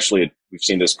down, especially we've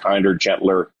seen this kinder,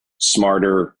 gentler,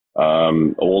 smarter,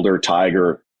 older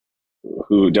Tiger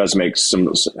who does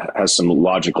has some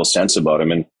logical sense about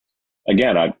him. And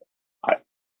again,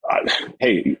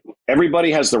 hey,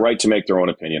 everybody has the right to make their own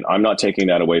opinion. I'm not taking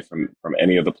that away from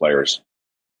any of the players.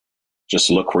 Just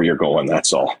look where you're going.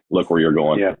 That's all. Look where you're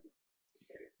going. Yeah.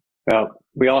 Well,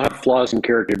 we all have flaws and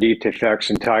character defects,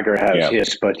 and Tiger has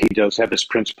his, but he does have his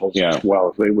principles as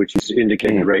well, which is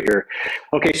indicated right here.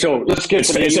 Okay, so let's get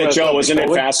to Joe, isn't it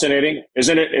fascinating?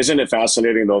 Isn't it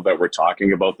fascinating, though, that we're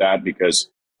talking about that? Because,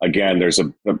 again, there's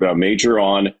a major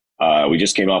on. We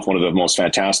just came off one of the most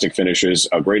fantastic finishes,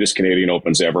 greatest Canadian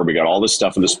Opens ever. We got all this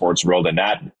stuff in the sports world, and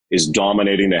that is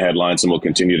dominating the headlines and will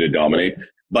continue to dominate.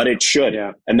 But it should.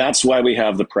 Yeah. And that's why we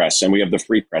have the press, and we have the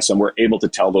free press, and we're able to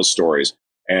tell those stories.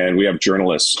 And we have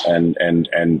journalists and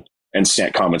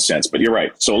common sense. But you're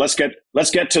right. So let's get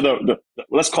to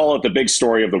let's call it the big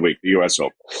story of the week, the U.S.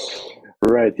 Open.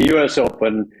 Right, the U.S.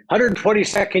 Open,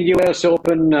 122nd U.S.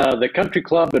 Open, the country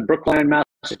club in Brookline,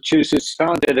 Massachusetts,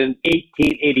 founded in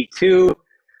 1882.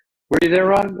 Were you there,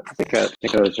 Ron? I think I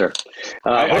was there.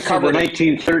 I covered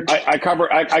 1913. I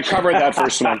covered that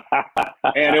first one,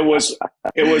 and it was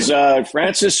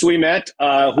Francis Ouimet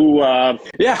who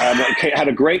had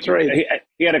a great.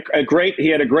 He had a great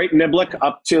niblick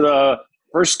up to the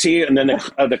first tee, and then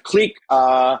the cleek.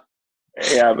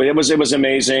 But it was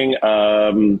amazing.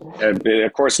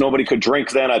 Of course, nobody could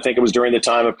drink then. I think it was during the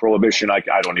time of Prohibition. I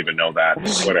don't even know that.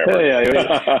 Whatever.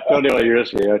 Don't know your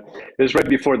history. It was right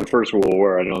before the First World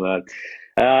War. I know that.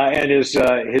 And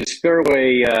his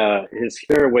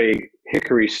fairway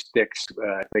hickory sticks,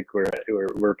 I think,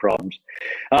 were problems.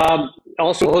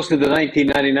 Also hosted the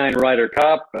 1999 Ryder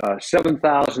Cup,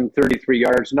 7,033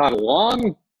 yards. Not a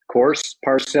long course,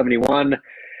 par 71.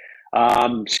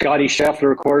 Scotty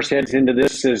Scheffler, of course, heads into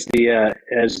this as the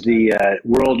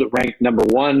world ranked number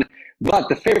one. But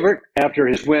the favorite after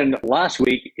his win last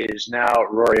week is now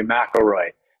Rory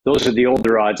McIlroy. Those are the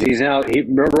older odds.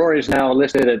 Rory's now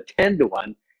listed at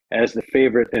 10-1 as the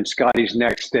favorite, and Scotty's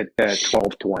next at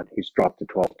 12-1. He's dropped to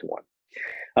 12-1.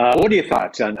 What are your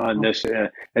thoughts on this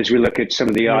as we look at some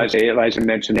of the odds? As I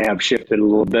mentioned, they have shifted a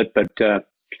little bit, but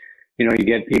you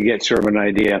get sort of an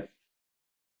idea.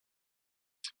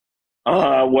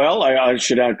 Well, I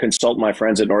should consult my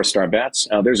friends at North Star Bets.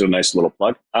 There's a nice little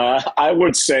plug. I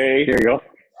would say. Here you go.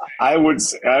 I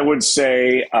would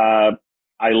say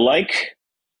I like.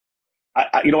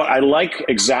 You know what? I like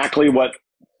exactly what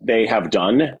they have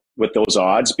done with those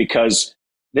odds, because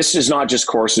this is not just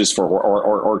courses for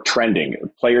or trending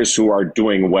players who are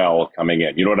doing well coming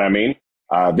in. You know what I mean?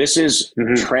 This is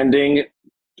trending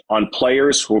on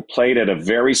players who played at a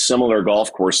very similar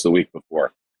golf course the week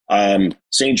before.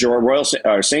 St.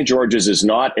 George's is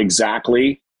not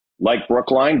exactly like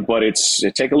Brookline, but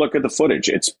take a look at the footage.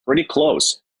 It's pretty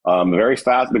close. Very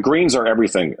fast. The greens are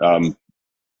everything.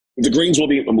 The greens will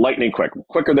be lightning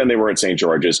quicker than they were at St.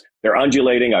 George's. They're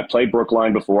undulating. I've played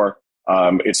Brookline before.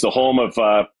 It's the home of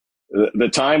the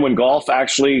time when golf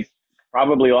actually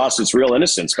probably lost its real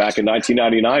innocence back in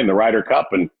 1999, the Ryder Cup.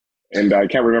 And I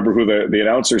can't remember who the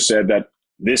announcer said that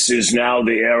this is now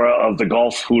the era of the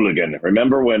golf hooligan.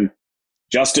 Remember when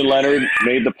Justin Leonard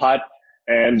made the putt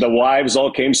and the wives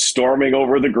all came storming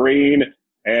over the green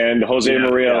and Jose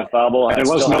Maria Fabio had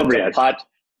the putt?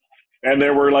 And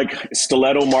there were like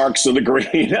stiletto marks on the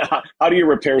green. How do you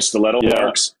repair stiletto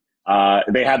marks?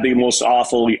 They had the most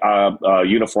awful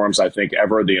uniforms, I think,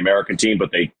 ever, the American team,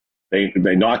 but they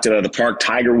knocked it out of the park.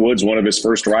 Tiger Woods, one of his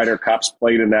first Ryder Cups,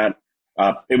 played in that.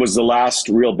 It was the last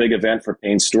real big event for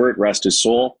Payne Stewart, rest his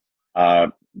soul.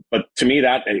 But to me,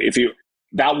 that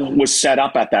was set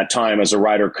up at that time as a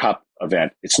Ryder Cup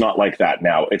event. It's not like that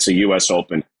now. It's a U.S.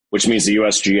 Open, which means the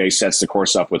USGA sets the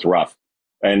course up with rough.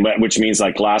 And which means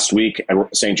like last week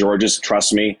at St. George's,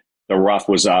 trust me, the rough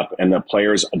was up, and the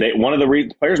players,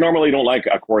 players normally don't like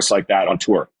a course like that on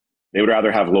tour. They would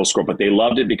rather have low score, but they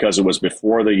loved it because it was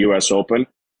before the U.S. Open,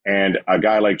 and a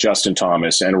guy like Justin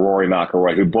Thomas and Rory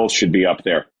McIlroy, who both should be up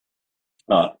there,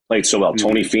 played so well.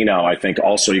 Tony Finau, I think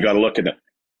also, you got to look at it.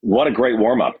 What a great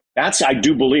warm up. That's, I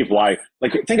do believe, why.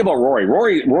 Like, think about Rory.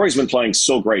 Rory's been playing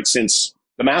so great since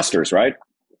the Masters, right?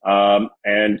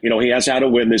 And, he has had a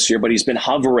win this year, but he's been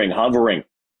hovering.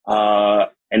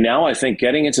 And now I think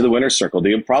getting into the winner's circle,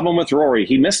 the problem with Rory,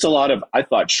 he missed a lot of, I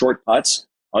thought, short putts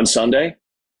on Sunday.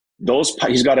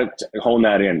 He's got to hone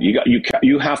that in.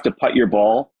 You have to putt your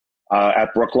ball,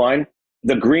 at Brookline.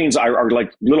 The greens are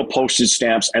like little postage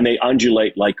stamps and they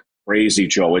undulate like crazy,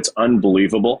 Joe. It's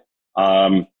unbelievable.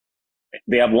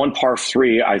 They have one par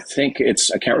 3. I think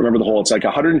I can't remember the hole. It's like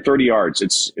 130 yards.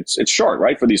 It's short,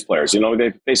 right? For these players,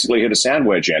 they basically hit a sand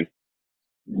wedge in,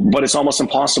 but it's almost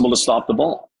impossible to stop the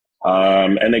ball.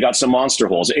 And they got some monster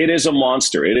holes. It is a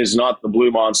monster. It is not the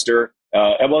blue monster.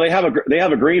 Well, they have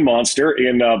a green monster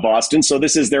in Boston. So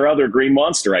this is their other green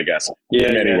monster, I guess. Yeah,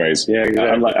 in many ways. Yeah,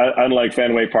 exactly. Unlike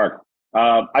Fenway Park.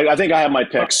 I think I have my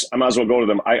picks. I might as well go to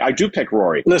them. I do pick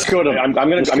Rory. Let's go to them. I'm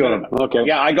going to. Okay.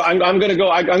 Yeah, I'm going to go.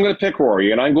 I'm going to pick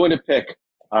Rory, and I'm going to pick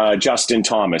Justin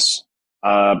Thomas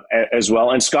as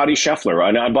well, and Scotty Scheffler.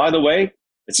 And by the way,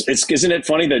 isn't it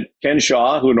funny that Ken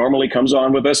Shaw, who normally comes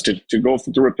on with us to go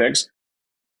through picks,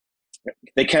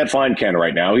 they can't find Ken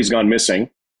right now. He's gone missing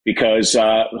because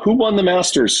who won the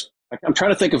Masters? I'm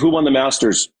trying to think of who won the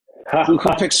Masters. Who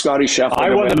picked Scotty Scheffler?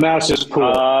 I won the Masters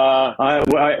pool.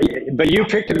 But you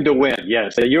picked him to win.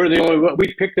 Yes, you're the only one.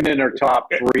 We picked him in our top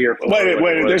 3 or 4.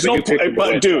 Wait. There's no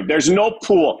pool. Dude, there's no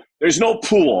pool. There's no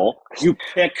pool. You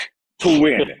pick to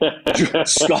win.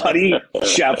 Scotty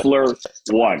Scheffler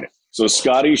won. So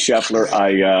Scotty Scheffler,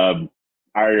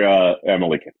 I'm a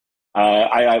Lincoln.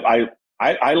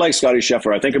 I like Scotty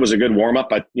Scheffler. I think it was a good warm up.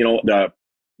 But the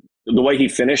way he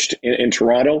finished in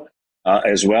Toronto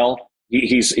as well.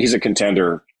 He's a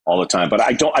contender all the time, but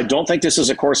I don't think this is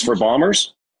a course for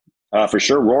bombers. For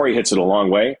sure, Rory hits it a long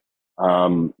way.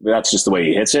 That's just the way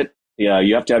he hits it. Yeah,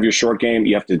 you have to have your short game.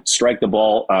 You have to strike the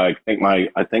ball. I think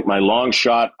my long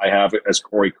shot I have as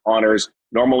Corey Connors.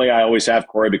 Normally, I always have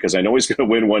Corey because I know he's going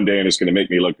to win one day and it's going to make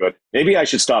me look good. Maybe I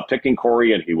should stop picking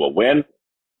Corey and he will win.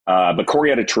 But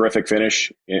Corey had a terrific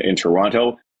finish in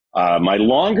Toronto. My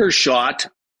longer shot,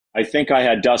 I think I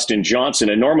had Dustin Johnson,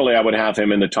 and normally I would have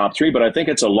him in the top 3, but I think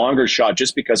it's a longer shot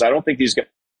just because I don't think these guys.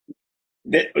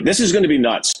 This is going to be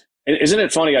nuts. Isn't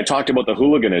it funny? I talked about the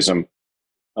hooliganism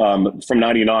from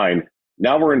 '99.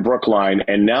 Now we're in Brookline,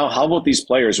 and now how about these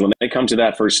players when they come to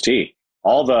that first tee?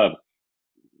 All the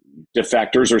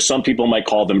defectors, or some people might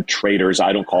call them traitors.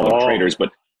 I don't call them traitors,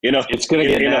 but it's going to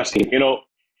get nasty.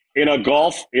 In a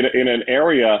golf in an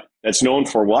area that's known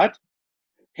for what?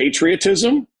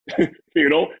 Patriotism.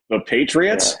 The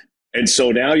Patriots. Yeah. And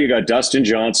so now you got Dustin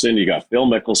Johnson, you got Phil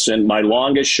Mickelson. My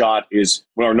longest shot is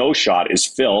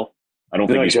Phil. I don't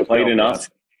think he's played enough.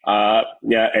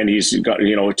 And he's got,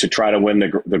 to try to win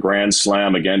the Grand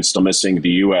Slam against missing the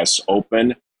U.S.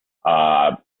 Open.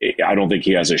 I don't think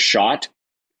he has a shot.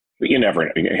 But you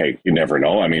never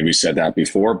know. I mean, we said that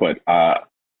before, but I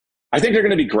think they're going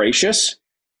to be gracious.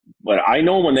 But I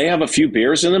know when they have a few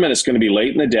beers in them and it's going to be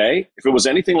late in the day, if it was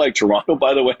anything like Toronto,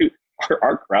 by the way,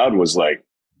 our crowd was like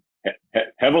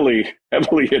heavily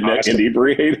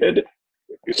inebriated.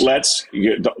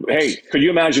 Hey, could you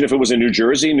imagine if it was in New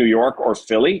Jersey, New York, or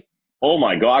Philly? Oh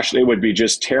my gosh, they would be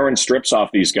just tearing strips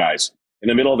off these guys in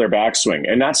the middle of their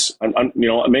backswing. And that's,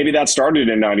 maybe that started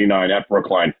in '99 at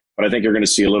Brookline, but I think you're going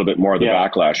to see a little bit more of the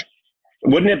backlash.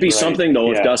 Wouldn't it be something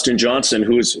though if Dustin Johnson,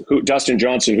 who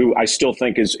I still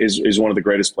think is one of the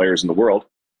greatest players in the world,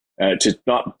 to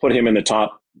not put him in the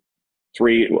top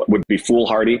 3 would be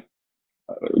foolhardy.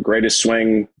 Greatest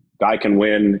swing, guy can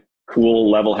win, cool,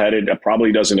 level-headed. That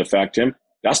probably doesn't affect him.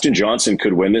 Dustin Johnson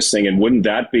could win this thing, and wouldn't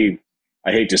that be,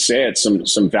 I hate to say it, some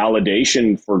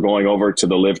validation for going over to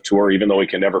the LIV Tour, even though he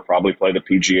can never probably play the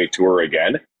PGA Tour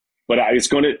again. But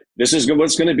this is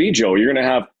what's going to be, Joe. You're going to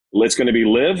have, it's going to be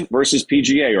LIV versus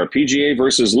PGA, or PGA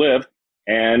versus LIV,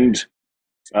 and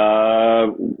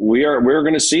we're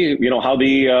going to see, how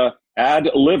the ad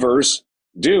livers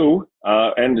do,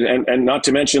 and not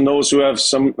to mention those who have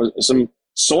some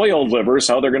soiled livers,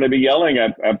 how they're going to be yelling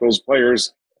at those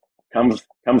players come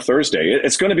Thursday.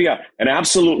 It's going to be an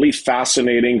absolutely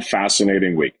fascinating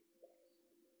week.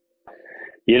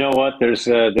 You know what? There's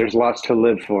lots to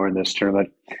live for in this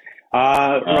tournament.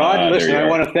 Rod, listen, I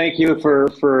want to thank you for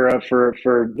this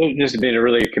has been a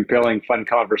really compelling, fun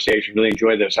conversation. Really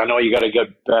enjoyed this. I know you got to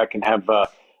get back and have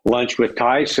lunch with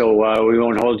Ty, so we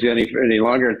won't hold you any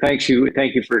longer. And thank you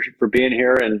for being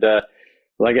here. And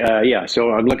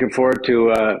so I'm looking forward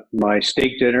to my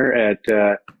steak dinner at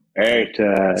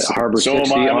Harbor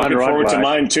 60. I'm looking forward to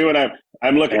mine too, and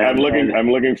I'm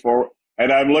looking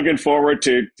forward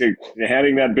to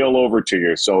handing that bill over to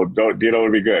you. So it'll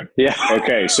be good. Yeah.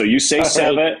 Okay. So you say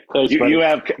 7. Thanks, you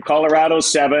have Colorado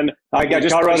 7. I got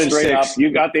Colorado 6. Up. You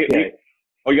got you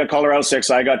got Colorado 6.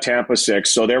 I got Tampa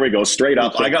 6. So there we go. Straight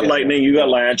up. I got Lightning. You got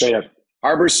Lanch.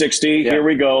 Harbor 60. Yeah. Here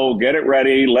we go. Get it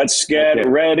ready. Let's get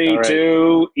ready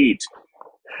to eat.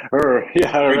 Great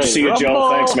to see you,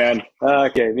 Joe. Thanks, man.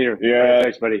 Okay. Yeah.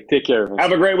 Thanks, buddy. Take care.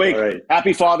 Have a great week. Right.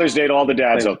 Happy Father's Day to all the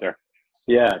dads out there.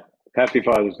 Yeah. Happy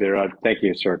Father's Day, Rod. Thank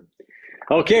you, sir.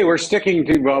 Okay, we're sticking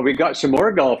to, we got some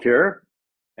more golf here,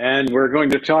 and we're going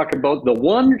to talk about the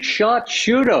one-shot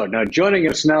shootout. Now, joining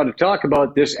us now to talk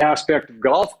about this aspect of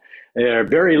golf,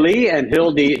 Barry Lee and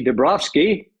Hildy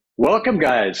Dabrowski. Welcome,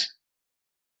 guys.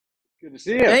 Good to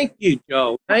see you. Thank you,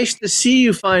 Joe. Nice to see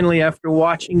you finally after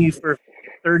watching you for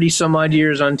 30-some-odd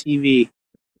years on TV.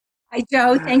 Hi,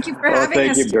 Joe. Thank you for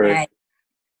having us today. Barry.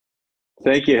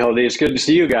 Thank you, Hildy. It's good to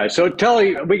see you guys. So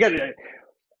Tilley, I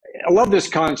love this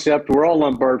concept. We're all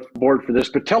on board for this,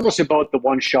 but tell us about the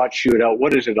one-shot shootout.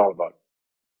 What is it all about?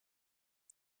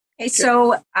 Okay,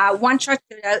 so One Shot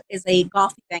Shootout is a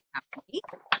golf event company,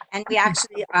 and we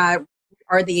actually are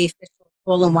the official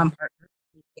hole-in-one partner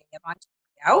of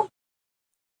Ontario.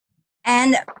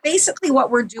 And basically what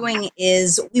we're doing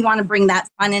is we want to bring that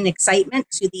fun and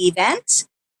excitement to the event,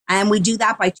 and we do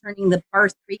that by turning the par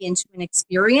 3 into an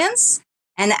experience.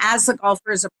 And as the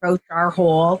golfers approach our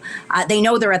hole, they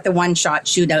know they're at the one-shot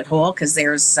shootout hole because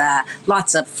there's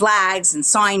lots of flags and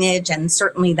signage and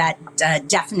certainly that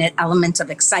definite element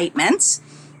of excitement.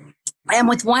 And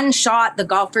with one shot, the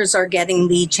golfers are getting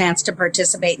the chance to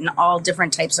participate in all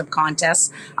different types of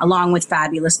contests, along with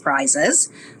fabulous prizes.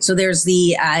 So there's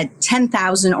the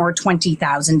 10,000 or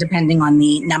 20,000, depending on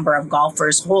the number of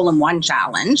golfers, hole-in-one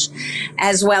challenge,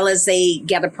 as well as they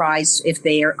get a prize if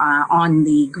they're on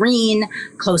the green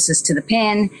closest to the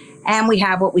pin. And we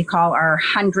have what we call our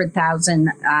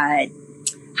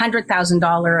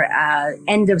 $100,000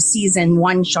 end of season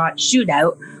one-shot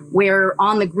shootout, where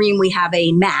on the green we have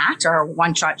a mat, or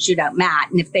one-shot shootout mat.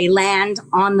 And if they land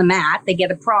on the mat, they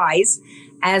get a prize,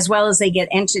 as well as they get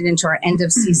entered into our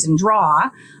end-of-season draw,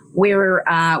 where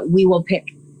we will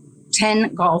pick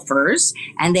 10 golfers,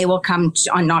 and they will come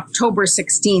on October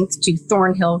 16th to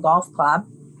Thornhill Golf Club,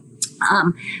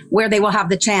 where they will have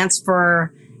the chance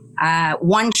for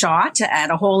one shot at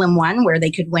a hole-in-one where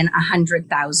they could win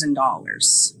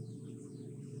 $100,000.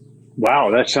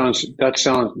 Wow, that sounds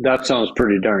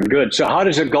pretty darn good. So, how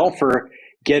does a golfer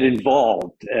get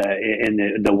involved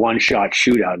in the one-shot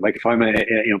shootout? Like, if I'm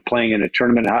playing in a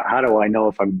tournament, how do I know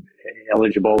if I'm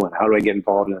eligible, and how do I get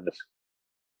involved in this?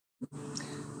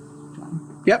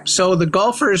 Yep. So the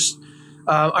golfers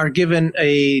are given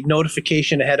a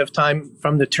notification ahead of time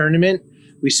from the tournament.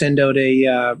 We send out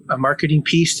a marketing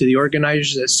piece to the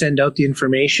organizers that send out the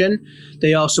information.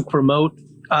 They also promote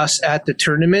us at the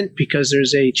tournament because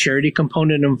there's a charity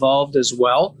component involved as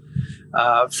well.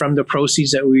 from the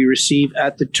proceeds that we receive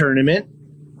at the tournament.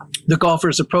 The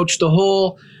golfers approach the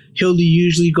hole. Hildy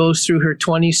usually goes through her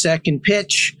 20-second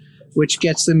pitch, which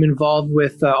gets them involved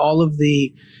with all of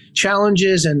the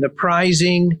challenges and the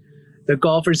prizing. The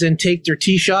golfers then take their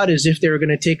tee shot as if they were going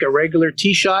to take a regular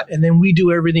tee shot, and then we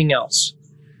do everything else.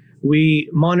 We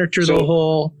monitor the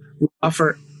hole. We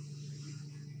offer.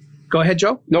 Go ahead,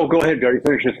 Joe. No, go ahead, Gary.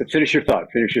 Finish your thought.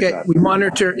 We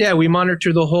monitor. Yeah, we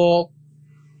monitor the hole.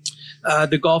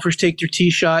 The golfers take their tee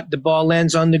shot. The ball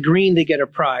lands on the green. They get a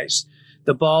prize.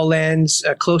 The ball lands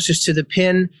closest to the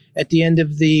pin. At the end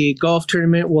of the golf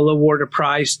tournament, we'll award a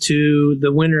prize to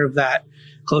the winner of that,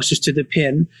 closest to the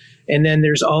pin. And then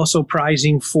there's also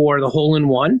prizing for the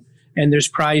hole-in-one, and there's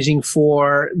prizing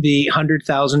for the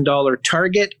 $100,000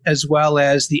 target, as well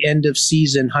as the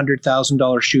end-of-season $100,000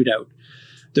 shootout.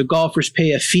 The golfers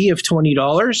pay a fee of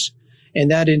 $20,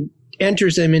 and that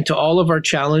enters them into all of our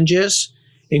challenges,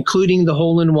 including the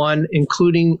hole-in-one,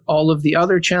 including all of the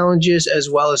other challenges, as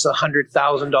well as the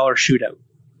 $100,000 shootout.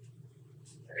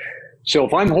 So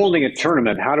if I'm holding a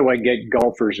tournament, how do I get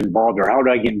golfers involved, or how do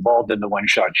I get involved in the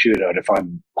one-shot shootout? If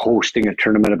I'm hosting a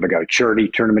tournament, if I got a charity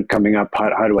tournament coming up,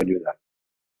 how do I do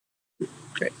that?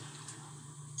 Great.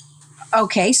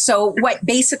 Okay, so what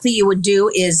basically you would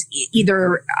do is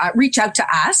either reach out to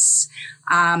us,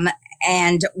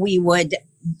 and we would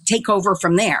take over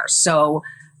from there. So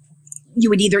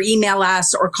you would either email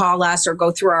us or call us or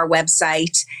go through our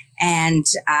website, and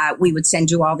we would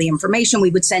send you all the information. We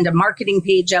would send a marketing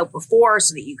page out before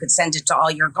so that you could send it to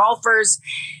all your golfers.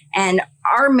 And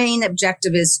our main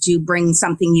objective is to bring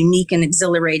something unique and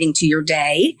exhilarating to your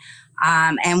day.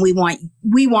 And we want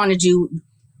to do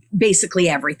basically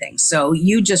everything. So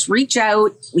you just reach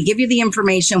out, we give you the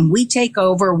information, we take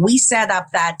over, we set up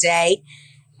that day,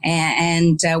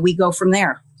 and we go from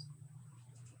there.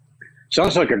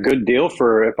 Sounds like a good deal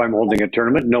for if I'm holding a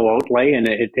tournament, no outlay, and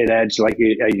it adds, like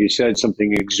you said,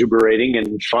 something exuberating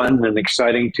and fun and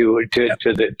exciting to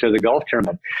the golf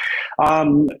tournament.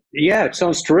 Yeah, it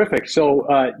sounds terrific. So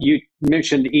you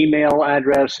mentioned email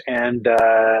address and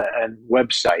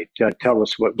website. Tell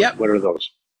us what are those?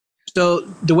 So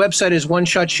the website is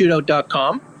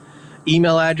oneshotshootout.com.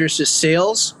 Email address is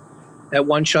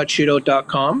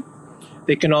sales@oneshotshootout.com.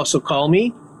 They can also call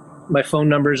me. My phone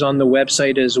number is on the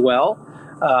website as well.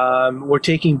 We're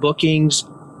taking bookings,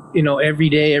 every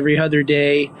day, every other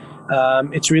day.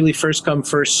 It's really first come,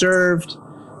 first served.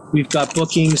 We've got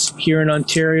bookings here in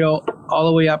Ontario all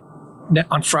the way up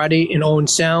on Friday in Owen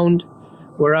Sound.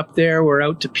 We're up there. We're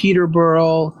out to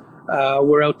Peterborough.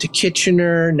 We're out to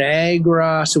Kitchener,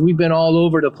 Niagara. So we've been all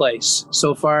over the place.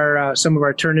 So far, some of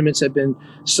our tournaments have been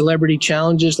celebrity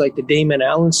challenges, like the Damon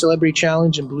Allen Celebrity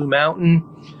Challenge in Blue Mountain.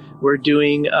 We're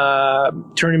doing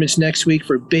tournaments next week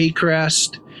for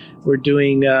Baycrest. We're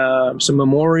doing some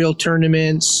memorial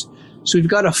tournaments. So we've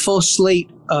got a full slate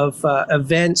of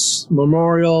events,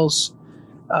 memorials,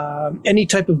 any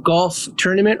type of golf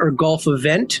tournament or golf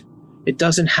event. It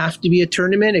doesn't have to be a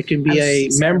tournament. It can be a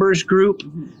members group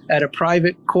at a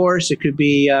private course. It could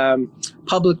be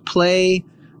public play,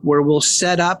 where we'll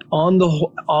set up on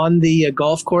the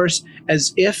golf course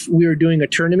as if we were doing a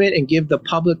tournament and give the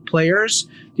public players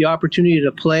the opportunity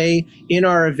to play in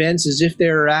our events as if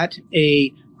they're at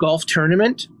a golf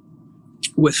tournament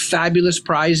with fabulous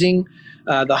prizing.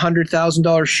 The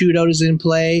 $100,000 shootout is in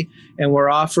play, and we're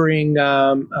offering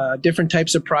different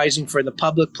types of prizing for the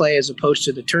public play as opposed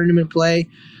to the tournament play.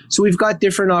 So we've got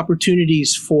different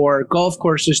opportunities for golf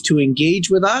courses to engage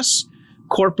with us,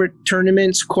 corporate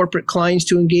tournaments, corporate clients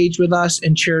to engage with us,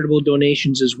 and charitable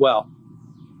donations as well.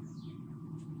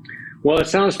 Well, it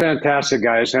sounds fantastic,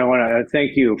 guys. I want to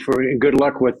thank you and good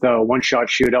luck with One Shot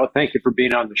Shootout. Thank you for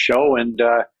being on the show, and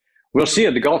we'll see you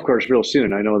at the golf course real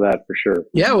soon. I know that for sure.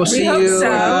 Yeah, we'll see you.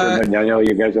 So. I know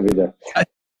you guys will be there.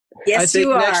 Yes, I think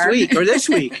you are. next week or this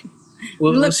week.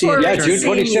 We'll see you. Yeah, June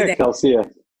 26th. I'll see you.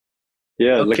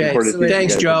 Yeah, okay. Looking forward to seeing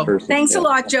Thanks, you Joe. Thanks a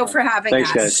lot, Joe, for having us.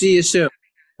 Thanks, guys. See you soon.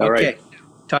 All right.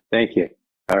 Thank you.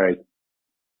 All right.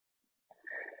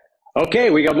 Okay,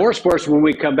 we got more sports when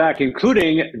we come back,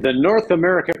 including the North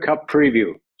America Cup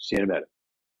preview. See you in a minute.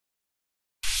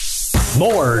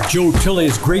 More Joe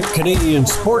Tilley's Great Canadian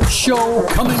Sports Show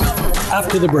coming up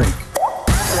after the break.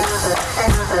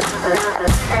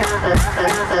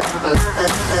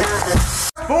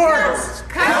 Sports!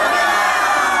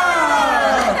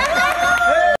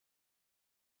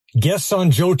 Guests on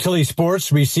Joe Tilley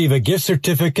Sports receive a gift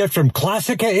certificate from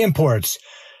Classica Imports.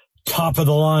 Top of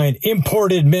the line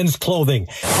imported men's clothing.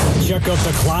 Check out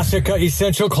the Classica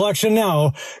Essential Collection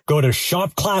now. Go to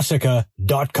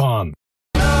shopclassica.com.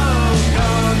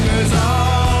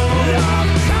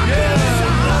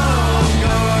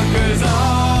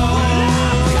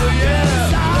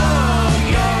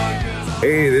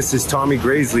 This is Tommy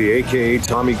Graisley, aka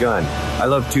Tommy Gunn. I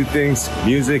love two things,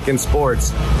 music and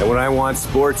sports. And when I want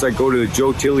sports, I go to the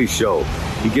Joe Tilley Show.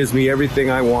 He gives me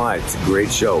everything I want. It's a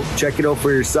great show. Check it out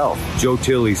for yourself. Joe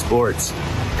Tilley Sports,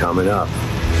 coming up.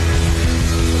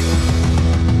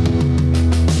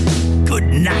 Good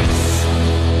night.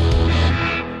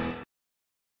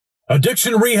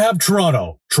 Addiction Rehab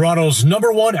Toronto, Toronto's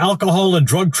 #1 alcohol and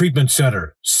drug treatment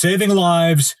center, saving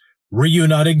lives,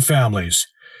 reuniting families.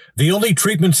 The only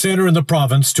treatment center in the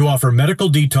province to offer medical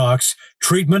detox,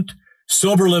 treatment,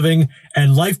 sober living,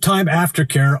 and lifetime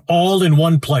aftercare all in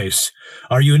one place.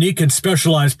 Our unique and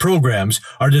specialized programs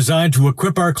are designed to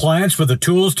equip our clients with the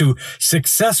tools to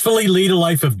successfully lead a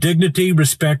life of dignity,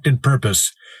 respect, and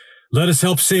purpose. Let us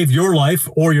help save your life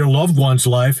or your loved one's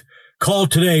life. Call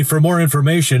today for more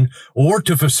information or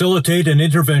to facilitate an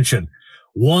intervention.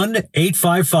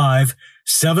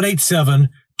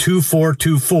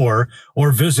 1-855-787-2424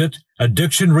 or visit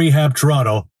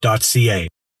addictionrehabtoronto.ca.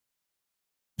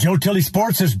 Joe Tilley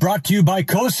Sports is brought to you by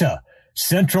COSA,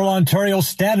 Central Ontario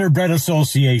Standardbred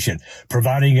Association,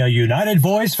 providing a united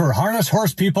voice for harness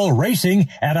horse people racing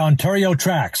at Ontario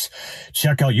tracks.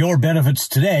 Check out your benefits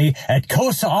today at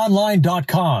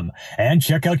COSAonline.com and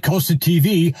check out COSA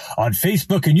TV on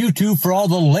Facebook and YouTube for all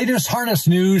the latest harness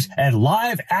news and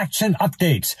live action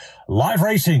updates. Live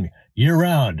racing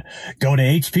year-round. Go to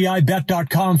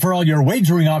hpibet.com for all your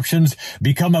wagering options.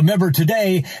 Become a member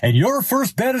today, and your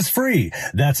first bet is free.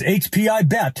 That's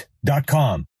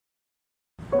hpibet.com.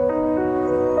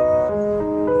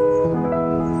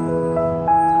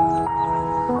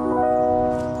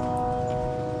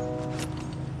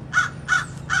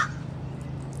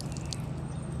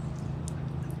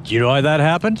 Do you know why that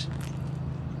happened?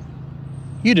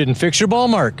 You didn't fix your ball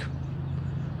mark.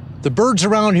 The birds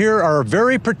around here are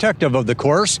very protective of the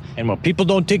course, and when people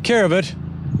don't take care of it,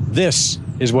 this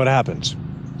is what happens.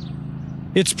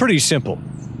 It's pretty simple.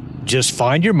 Just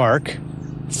find your mark,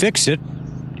 fix it,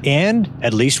 and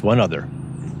at least one other.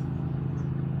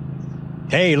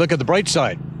 Hey, look at the bright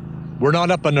side. We're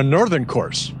not up on the northern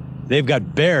course. They've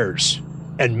got bears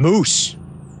and moose.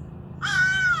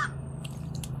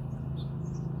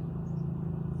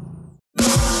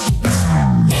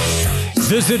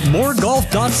 Visit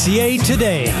moregolf.ca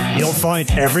today. You'll find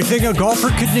everything a golfer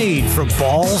could need, from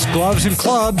balls, gloves, and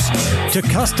clubs to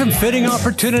custom fitting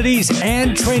opportunities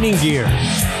and training gear.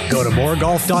 Go to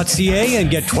moregolf.ca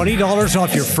and get $20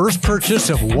 off your first purchase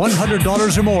of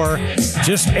 $100 or more.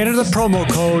 Just enter the promo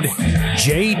code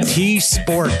JT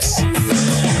Sports.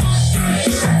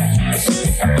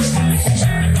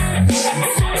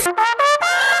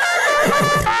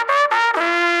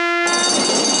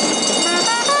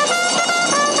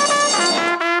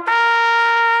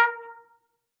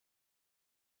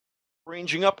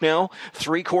 Ranging up now,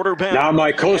 three-quarter bound. Now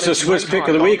my COSA Swiss pick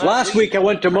of the week. Last week I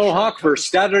went to Mohawk for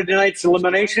Saturday night's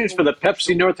eliminations for the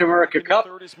Pepsi North America Cup.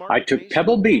 I took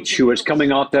Pebble Beach, who was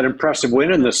coming off that impressive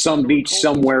win in the Some Beach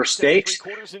Somewhere Stakes.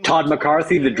 Todd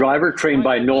McCarthy, the driver, trained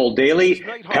by Noel Daly.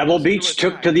 Pebble Beach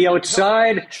took to the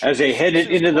outside as they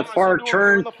headed into the far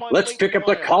turn. Let's pick up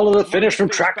the call of the finish from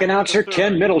track announcer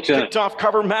Ken Middleton. Kicked off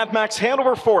cover, Mad Max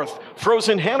Hanover fourth.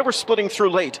 Frozen Hanover splitting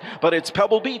through late, but it's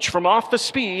Pebble Beach from off the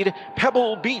speed. Pebble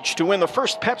Beach to win the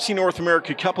first Pepsi North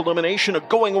America Cup elimination, a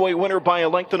going-away winner by a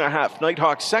length and a half.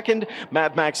 Nighthawk second,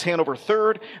 Mad Max Hanover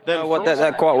third. Then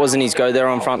that quite wasn't his go there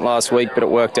on front last week, but it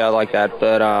worked out like that.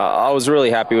 But I was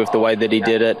really happy with the way that he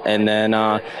did it, and then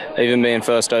even being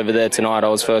first over there tonight, I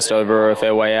was first over a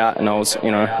fair way out, and I was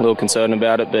a little concerned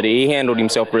about it, but he handled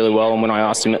himself really well, and when I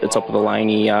asked him at the top of the lane,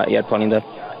 he had plenty there.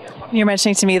 You're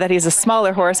mentioning to me that he's a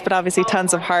smaller horse, but obviously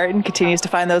tons of heart and continues to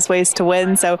find those ways to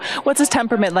win. So what's his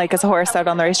temperament like as a horse out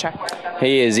on the racetrack?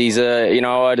 He is. He's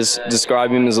I just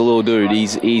describe him as a little dude.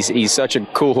 He's such a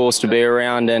cool horse to be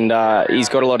around, and he's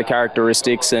got a lot of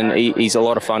characteristics, and he's a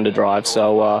lot of fun to drive.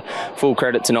 So full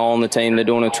credit to Noel and the team. They're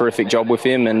doing a terrific job with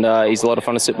him, and he's a lot of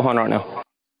fun to sit behind right now.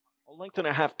 Length and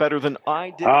a half better than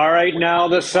I did. All right, now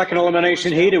the second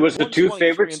elimination heat. It was the two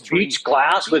favorites, Beach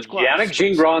Glass with Yannick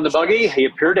Gingras on the buggy. He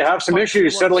appeared to have some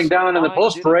issues settling down in the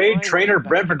post parade. Trainer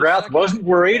Brent McGrath wasn't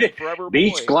worried.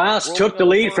 Beach Glass took the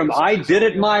lead from I Did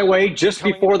It My Way just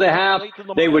before the half.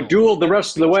 They would duel the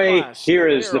rest of the way. Here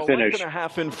is the finish. Length and a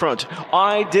half in front.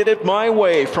 I Did It My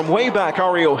Way from way back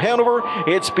REO Hanover.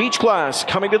 It's Beach Glass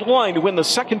coming to the line to win the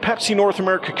second Pepsi North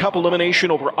America Cup elimination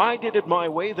over I Did It My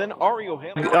Way, then REO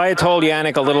Hanover. I told told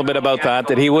Yannick a little bit about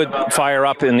that he would fire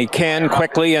up, and he can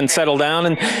quickly and settle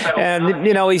down. And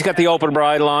you know, he's got the open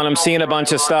bridle on him, seeing a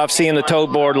bunch of stuff, seeing the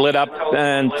tote board lit up,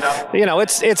 and you know,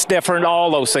 it's different.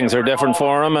 All those things are different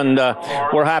for him, and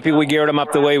we're happy we geared him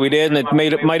up the way we did. And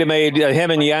it might have made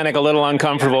him and Yannick a little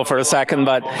uncomfortable for a second,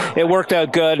 but it worked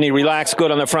out good, and he relaxed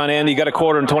good on the front end. He got a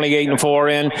quarter in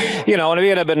 28-4 in, you know, and if he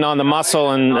had been on the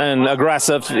muscle and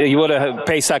aggressive, he would have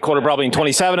paced that quarter probably in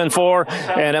 27-4,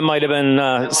 and it might have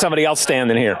been somebody else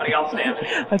standing here.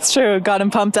 That's true. Got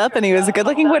him pumped up, and he was a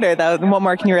good-looking winner, though. What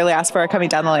more can you really ask for coming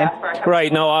down the lane?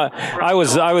 Right. No, I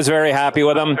was very happy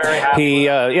with him.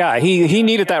 He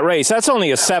needed that race. That's only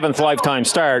his 7th lifetime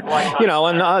start, you know,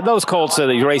 and those colts that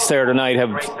he raced there tonight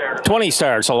have 20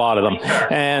 starts, a lot of them,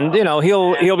 and you know,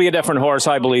 he'll be a different horse,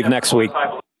 I believe, next week.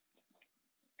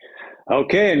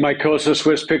 Okay, and my Coastal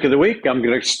Swiss pick of the week, I'm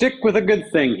going to stick with a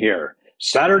good thing here.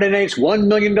 Saturday night's $1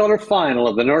 million final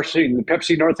of the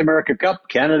Pepsi North America Cup,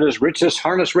 Canada's richest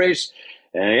harness race.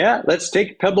 And let's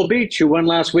take Pebble Beach, who won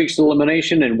last week's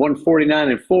elimination and won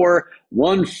 49-4.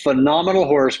 One phenomenal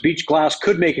horse. Beach Class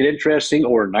could make it interesting,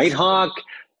 or Nighthawk.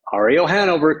 Ario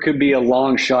Hanover could be a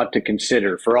long shot to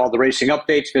consider. For all the racing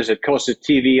updates, visit Costa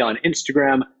TV on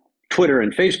Instagram, Twitter,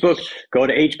 and Facebook. Go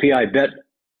to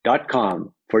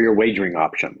hpibet.com for your wagering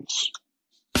options.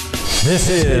 This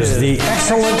is the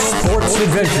Excellent Sports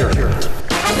Adventure,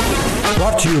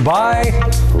 brought to you by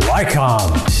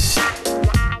Rycom.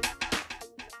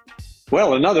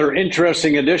 Well, another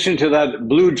interesting addition to that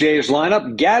Blue Jays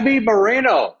lineup, Gabby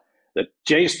Moreno. The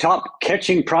Jays' top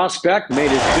catching prospect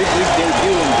made his big league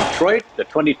debut in Detroit. The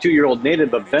 22-year-old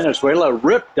native of Venezuela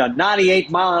ripped a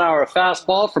 98-mile-an-hour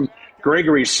fastball from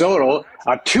Gregory Soto,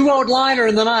 a 2-out liner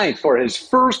in the 9th for his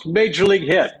first major league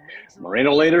hit.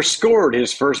 Moreno later scored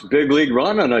his first big league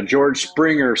run on a George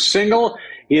Springer single.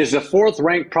 He is the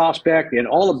 4th-ranked prospect in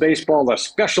all of baseball, a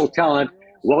special talent.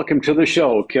 Welcome to the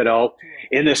show, kiddo.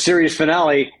 In the series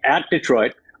finale at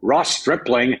Detroit, Ross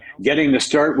Stripling getting the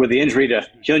start with the injury to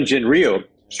Hyunjin Ryu.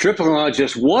 Stripling on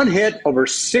just 1 hit over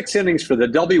 6 innings for the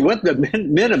W, went the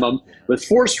minimum with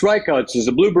 4 strikeouts as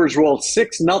the Bluebirds rolled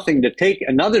 6-0 to take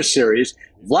another series.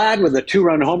 Vlad with a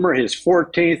 2-run homer, his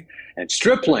 14th, and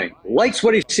Stripling likes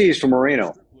what he sees from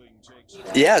Moreno.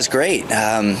 Yeah, it's great.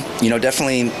 You know,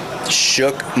 definitely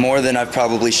shook more than I've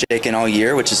probably shaken all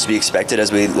year, which is to be expected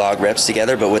as we log reps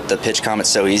together. But with the pitch count, it's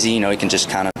so easy. You know, he can just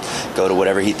kind of go to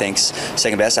whatever he thinks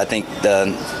second best. I think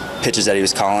the pitches that he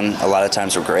was calling a lot of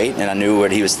times were great, and I knew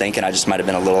what he was thinking. I just might have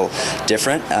been a little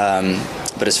different.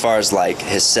 But as far as like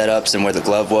his setups and where the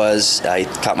glove was, I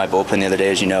caught my bullpen the other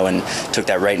day, as you know, and took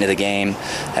that right into the game.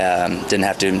 Didn't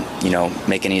have to, you know,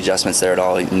 make any adjustments there at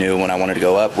all. He knew when I wanted to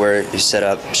go up, where he set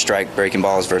up strike breaking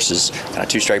balls versus kind of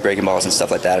 2-strike breaking balls and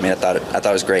stuff like that. I mean, I thought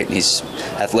it was great. He's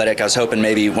athletic. I was hoping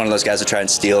maybe one of those guys would try and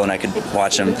steal, and I could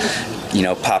watch him, you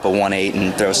know, pop a 1-8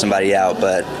 and throw somebody out.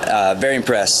 But very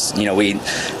impressed. You know, we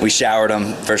showered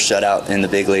him first shutout in the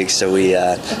big leagues, so we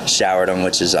showered him,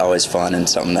 which is always fun and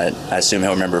something that I assume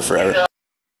he'll remember forever.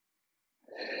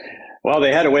 Well,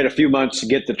 they had to wait a few months to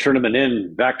get the tournament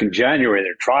in back in January. They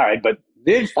tried, but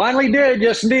they finally did.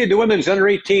 Yes, indeed. The women's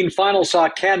under-18 final saw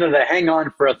Canada hang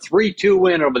on for a 3-2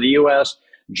 win over the U.S.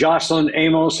 Jocelyn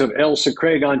Amos of Elsa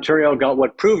Craig, Ontario, got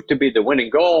what proved to be the winning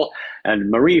goal,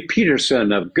 and Marie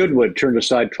Peterson of Goodwood turned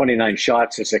aside 29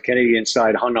 shots as the Canadian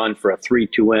side hung on for a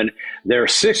 3-2 win. Their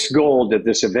 6th gold at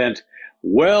this event.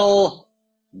 Well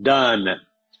done.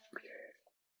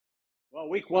 Well,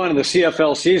 week 1 of the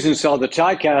CFL season saw the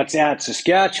Ticats at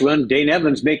Saskatchewan. Dane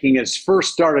Evans making his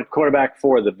first start at quarterback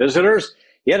for the visitors.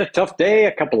 He had a tough day,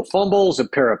 a couple of fumbles, a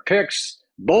pair of picks.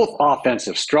 Both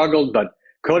offensive struggled, but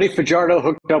Cody Fajardo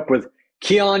hooked up with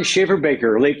Keon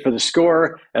Schaefer-Baker late for the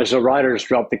score as the Riders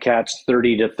dropped the Cats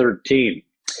 30-13.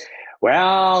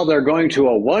 Well, they're going to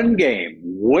a 1-game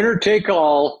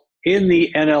winner-take-all in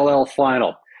the NLL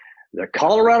final. The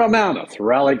Colorado Mammoth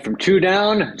rallied from 2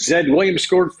 down. Zed Williams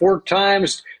scored 4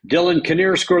 times. Dylan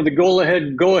Kinnear scored the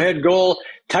go-ahead goal.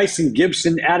 Tyson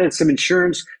Gibson added some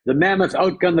insurance. The Mammoth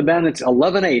outgunned the Bandits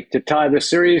 11-8 to tie the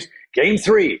series. Game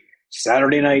 3,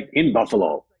 Saturday night in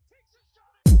Buffalo.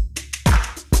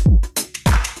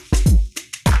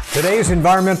 Today's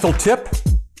environmental tip: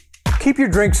 keep your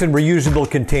drinks in reusable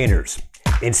containers.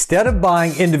 Instead of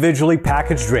buying individually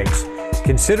packaged drinks,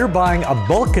 consider buying a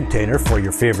bulk container for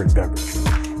your favorite beverage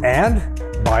and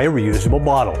buy a reusable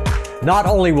bottle. Not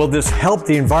only will this help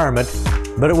the environment,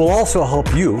 but it will also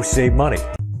help you save money.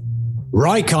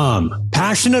 Rycom,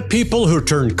 passionate people who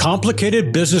turn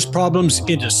complicated business problems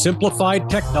into simplified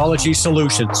technology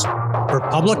solutions for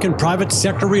public and private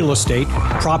sector real estate,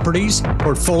 properties,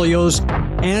 portfolios,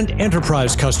 and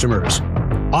enterprise customers.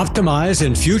 Optimize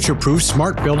and future-proof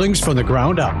smart buildings from the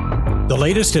ground up. The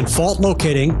latest in fault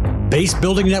locating, base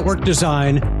building network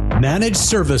design, managed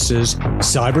services,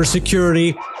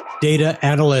 cybersecurity, data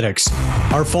analytics.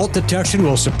 Our fault detection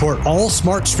will support all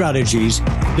smart strategies,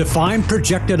 define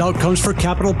projected outcomes for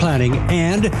capital planning,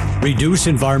 and reduce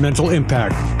environmental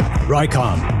impact.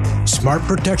 Rycom, smart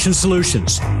protection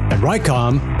solutions. At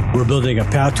Rycom, we're building a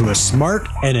path to a smart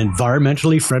and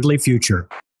environmentally friendly future.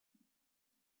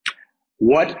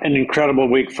 What an incredible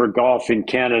week for golf in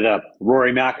Canada.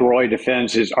 Rory McIlroy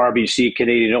defends his RBC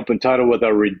Canadian Open title with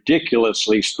a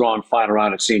ridiculously strong final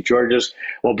round at St. George's,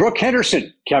 while Brooke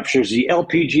Henderson captures the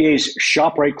LPGA's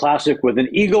ShopRite Classic with an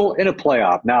eagle in a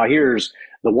playoff. Now here's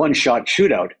the one-shot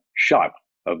shootout shot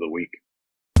of the week.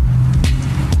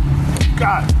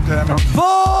 God damn it.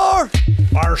 4!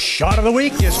 Our shot of the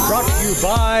week is brought to you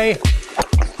by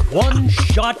One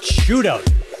Shot Shootout.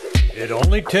 It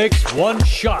only takes one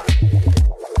shot.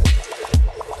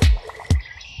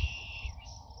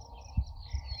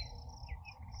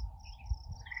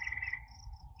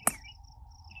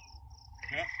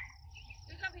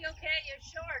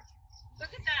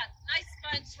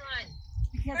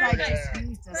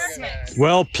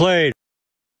 Well played.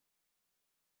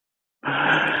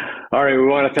 All right, we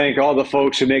want to thank all the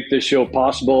folks who make this show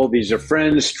possible. These are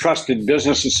friends, trusted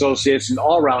business associates, and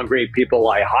all-around great people.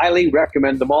 I highly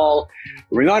recommend them all.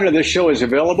 A reminder, this show is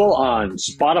available on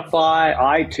Spotify,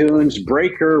 iTunes,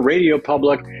 Breaker, Radio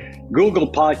Public,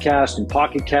 Google Podcast, and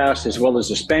Pocket Cast, as well as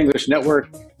the Spanglish Network,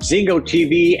 Zingo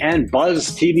TV, and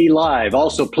Buzz TV Live.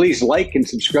 Also, please like and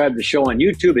subscribe to the show on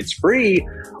YouTube. It's free.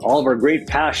 All of our great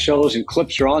past shows and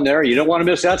clips are on there. You don't want to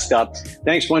miss that stuff.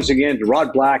 Thanks once again to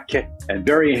Rod Black and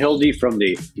Barry Hildy from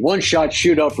the One Shot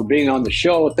Shootout for being on the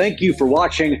show. Thank you for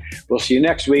watching. We'll see you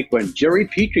next week when Jerry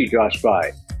Petrie drops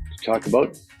by to talk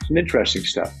about some interesting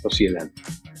stuff. We'll see you then.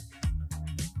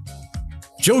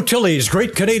 Joe Tilley's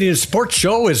Great Canadian Sports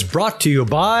Show is brought to you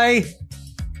by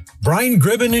Brian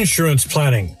Gribben Insurance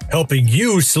Planning, helping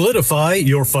you solidify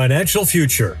your financial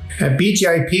future. At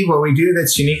BGIP, what we do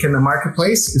that's unique in the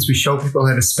marketplace is we show people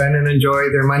how to spend and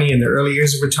enjoy their money in the early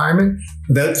years of retirement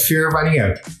without the fear of running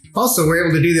out. Also, we're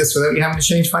able to do this without you having to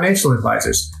change financial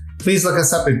advisors. Please look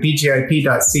us up at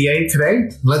bgip.ca today.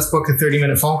 Let's book a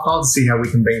 30-minute phone call to see how we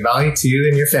can bring value to you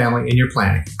and your family in your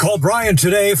planning. Call Brian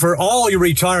today for all your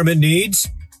retirement needs.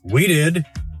 We did.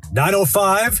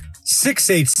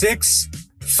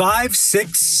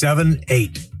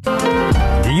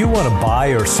 905-686-5678. Do you want to buy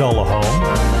or sell a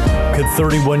home? Could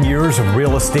 31 years of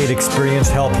real estate experience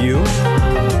help you?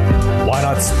 Why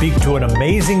not speak to an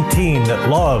amazing team that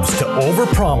loves to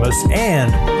overpromise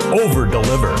and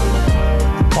overdeliver?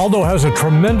 Aldo has a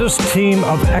tremendous team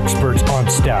of experts on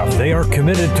staff. They are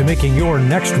committed to making your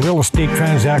next real estate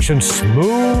transaction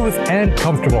smooth and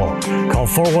comfortable. Call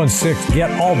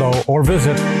 416-GET-ALDO or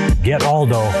visit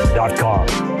getaldo.com.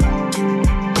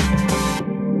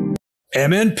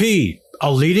 MNP,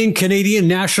 a leading Canadian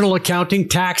national accounting,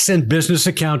 tax, and business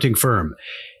accounting firm.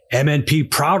 MNP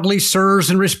proudly serves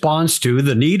and responds to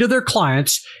the need of their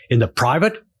clients in the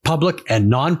private, public,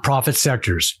 and nonprofit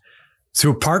sectors.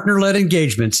 Through partner-led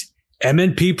engagements,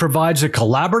 MNP provides a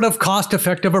collaborative,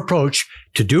 cost-effective approach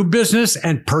to do business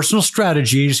and personal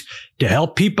strategies to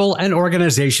help people and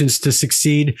organizations to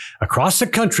succeed across the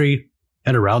country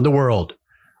and around the world.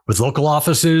 With local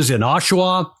offices in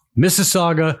Oshawa,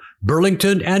 Mississauga,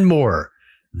 Burlington, and more,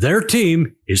 their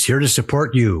team is here to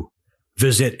support you.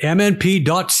 Visit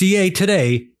mnp.ca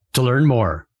today to learn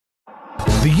more.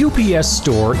 The UPS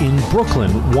store in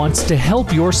Brooklyn wants to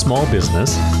help your small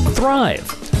business thrive.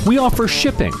 We offer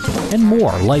shipping and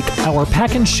more, like our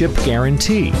pack and ship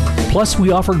guarantee. Plus,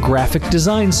 we offer graphic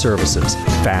design services,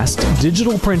 fast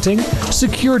digital printing,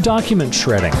 secure document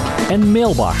shredding, and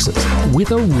mailboxes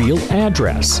with a real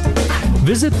address.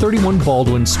 Visit 31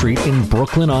 Baldwin Street in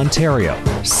Brooklyn, Ontario.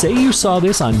 Say you saw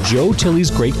this on Joe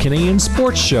Tilley's Great Canadian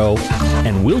Sports Show,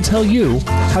 and we'll tell you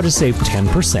how to save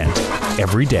 10%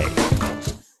 every day.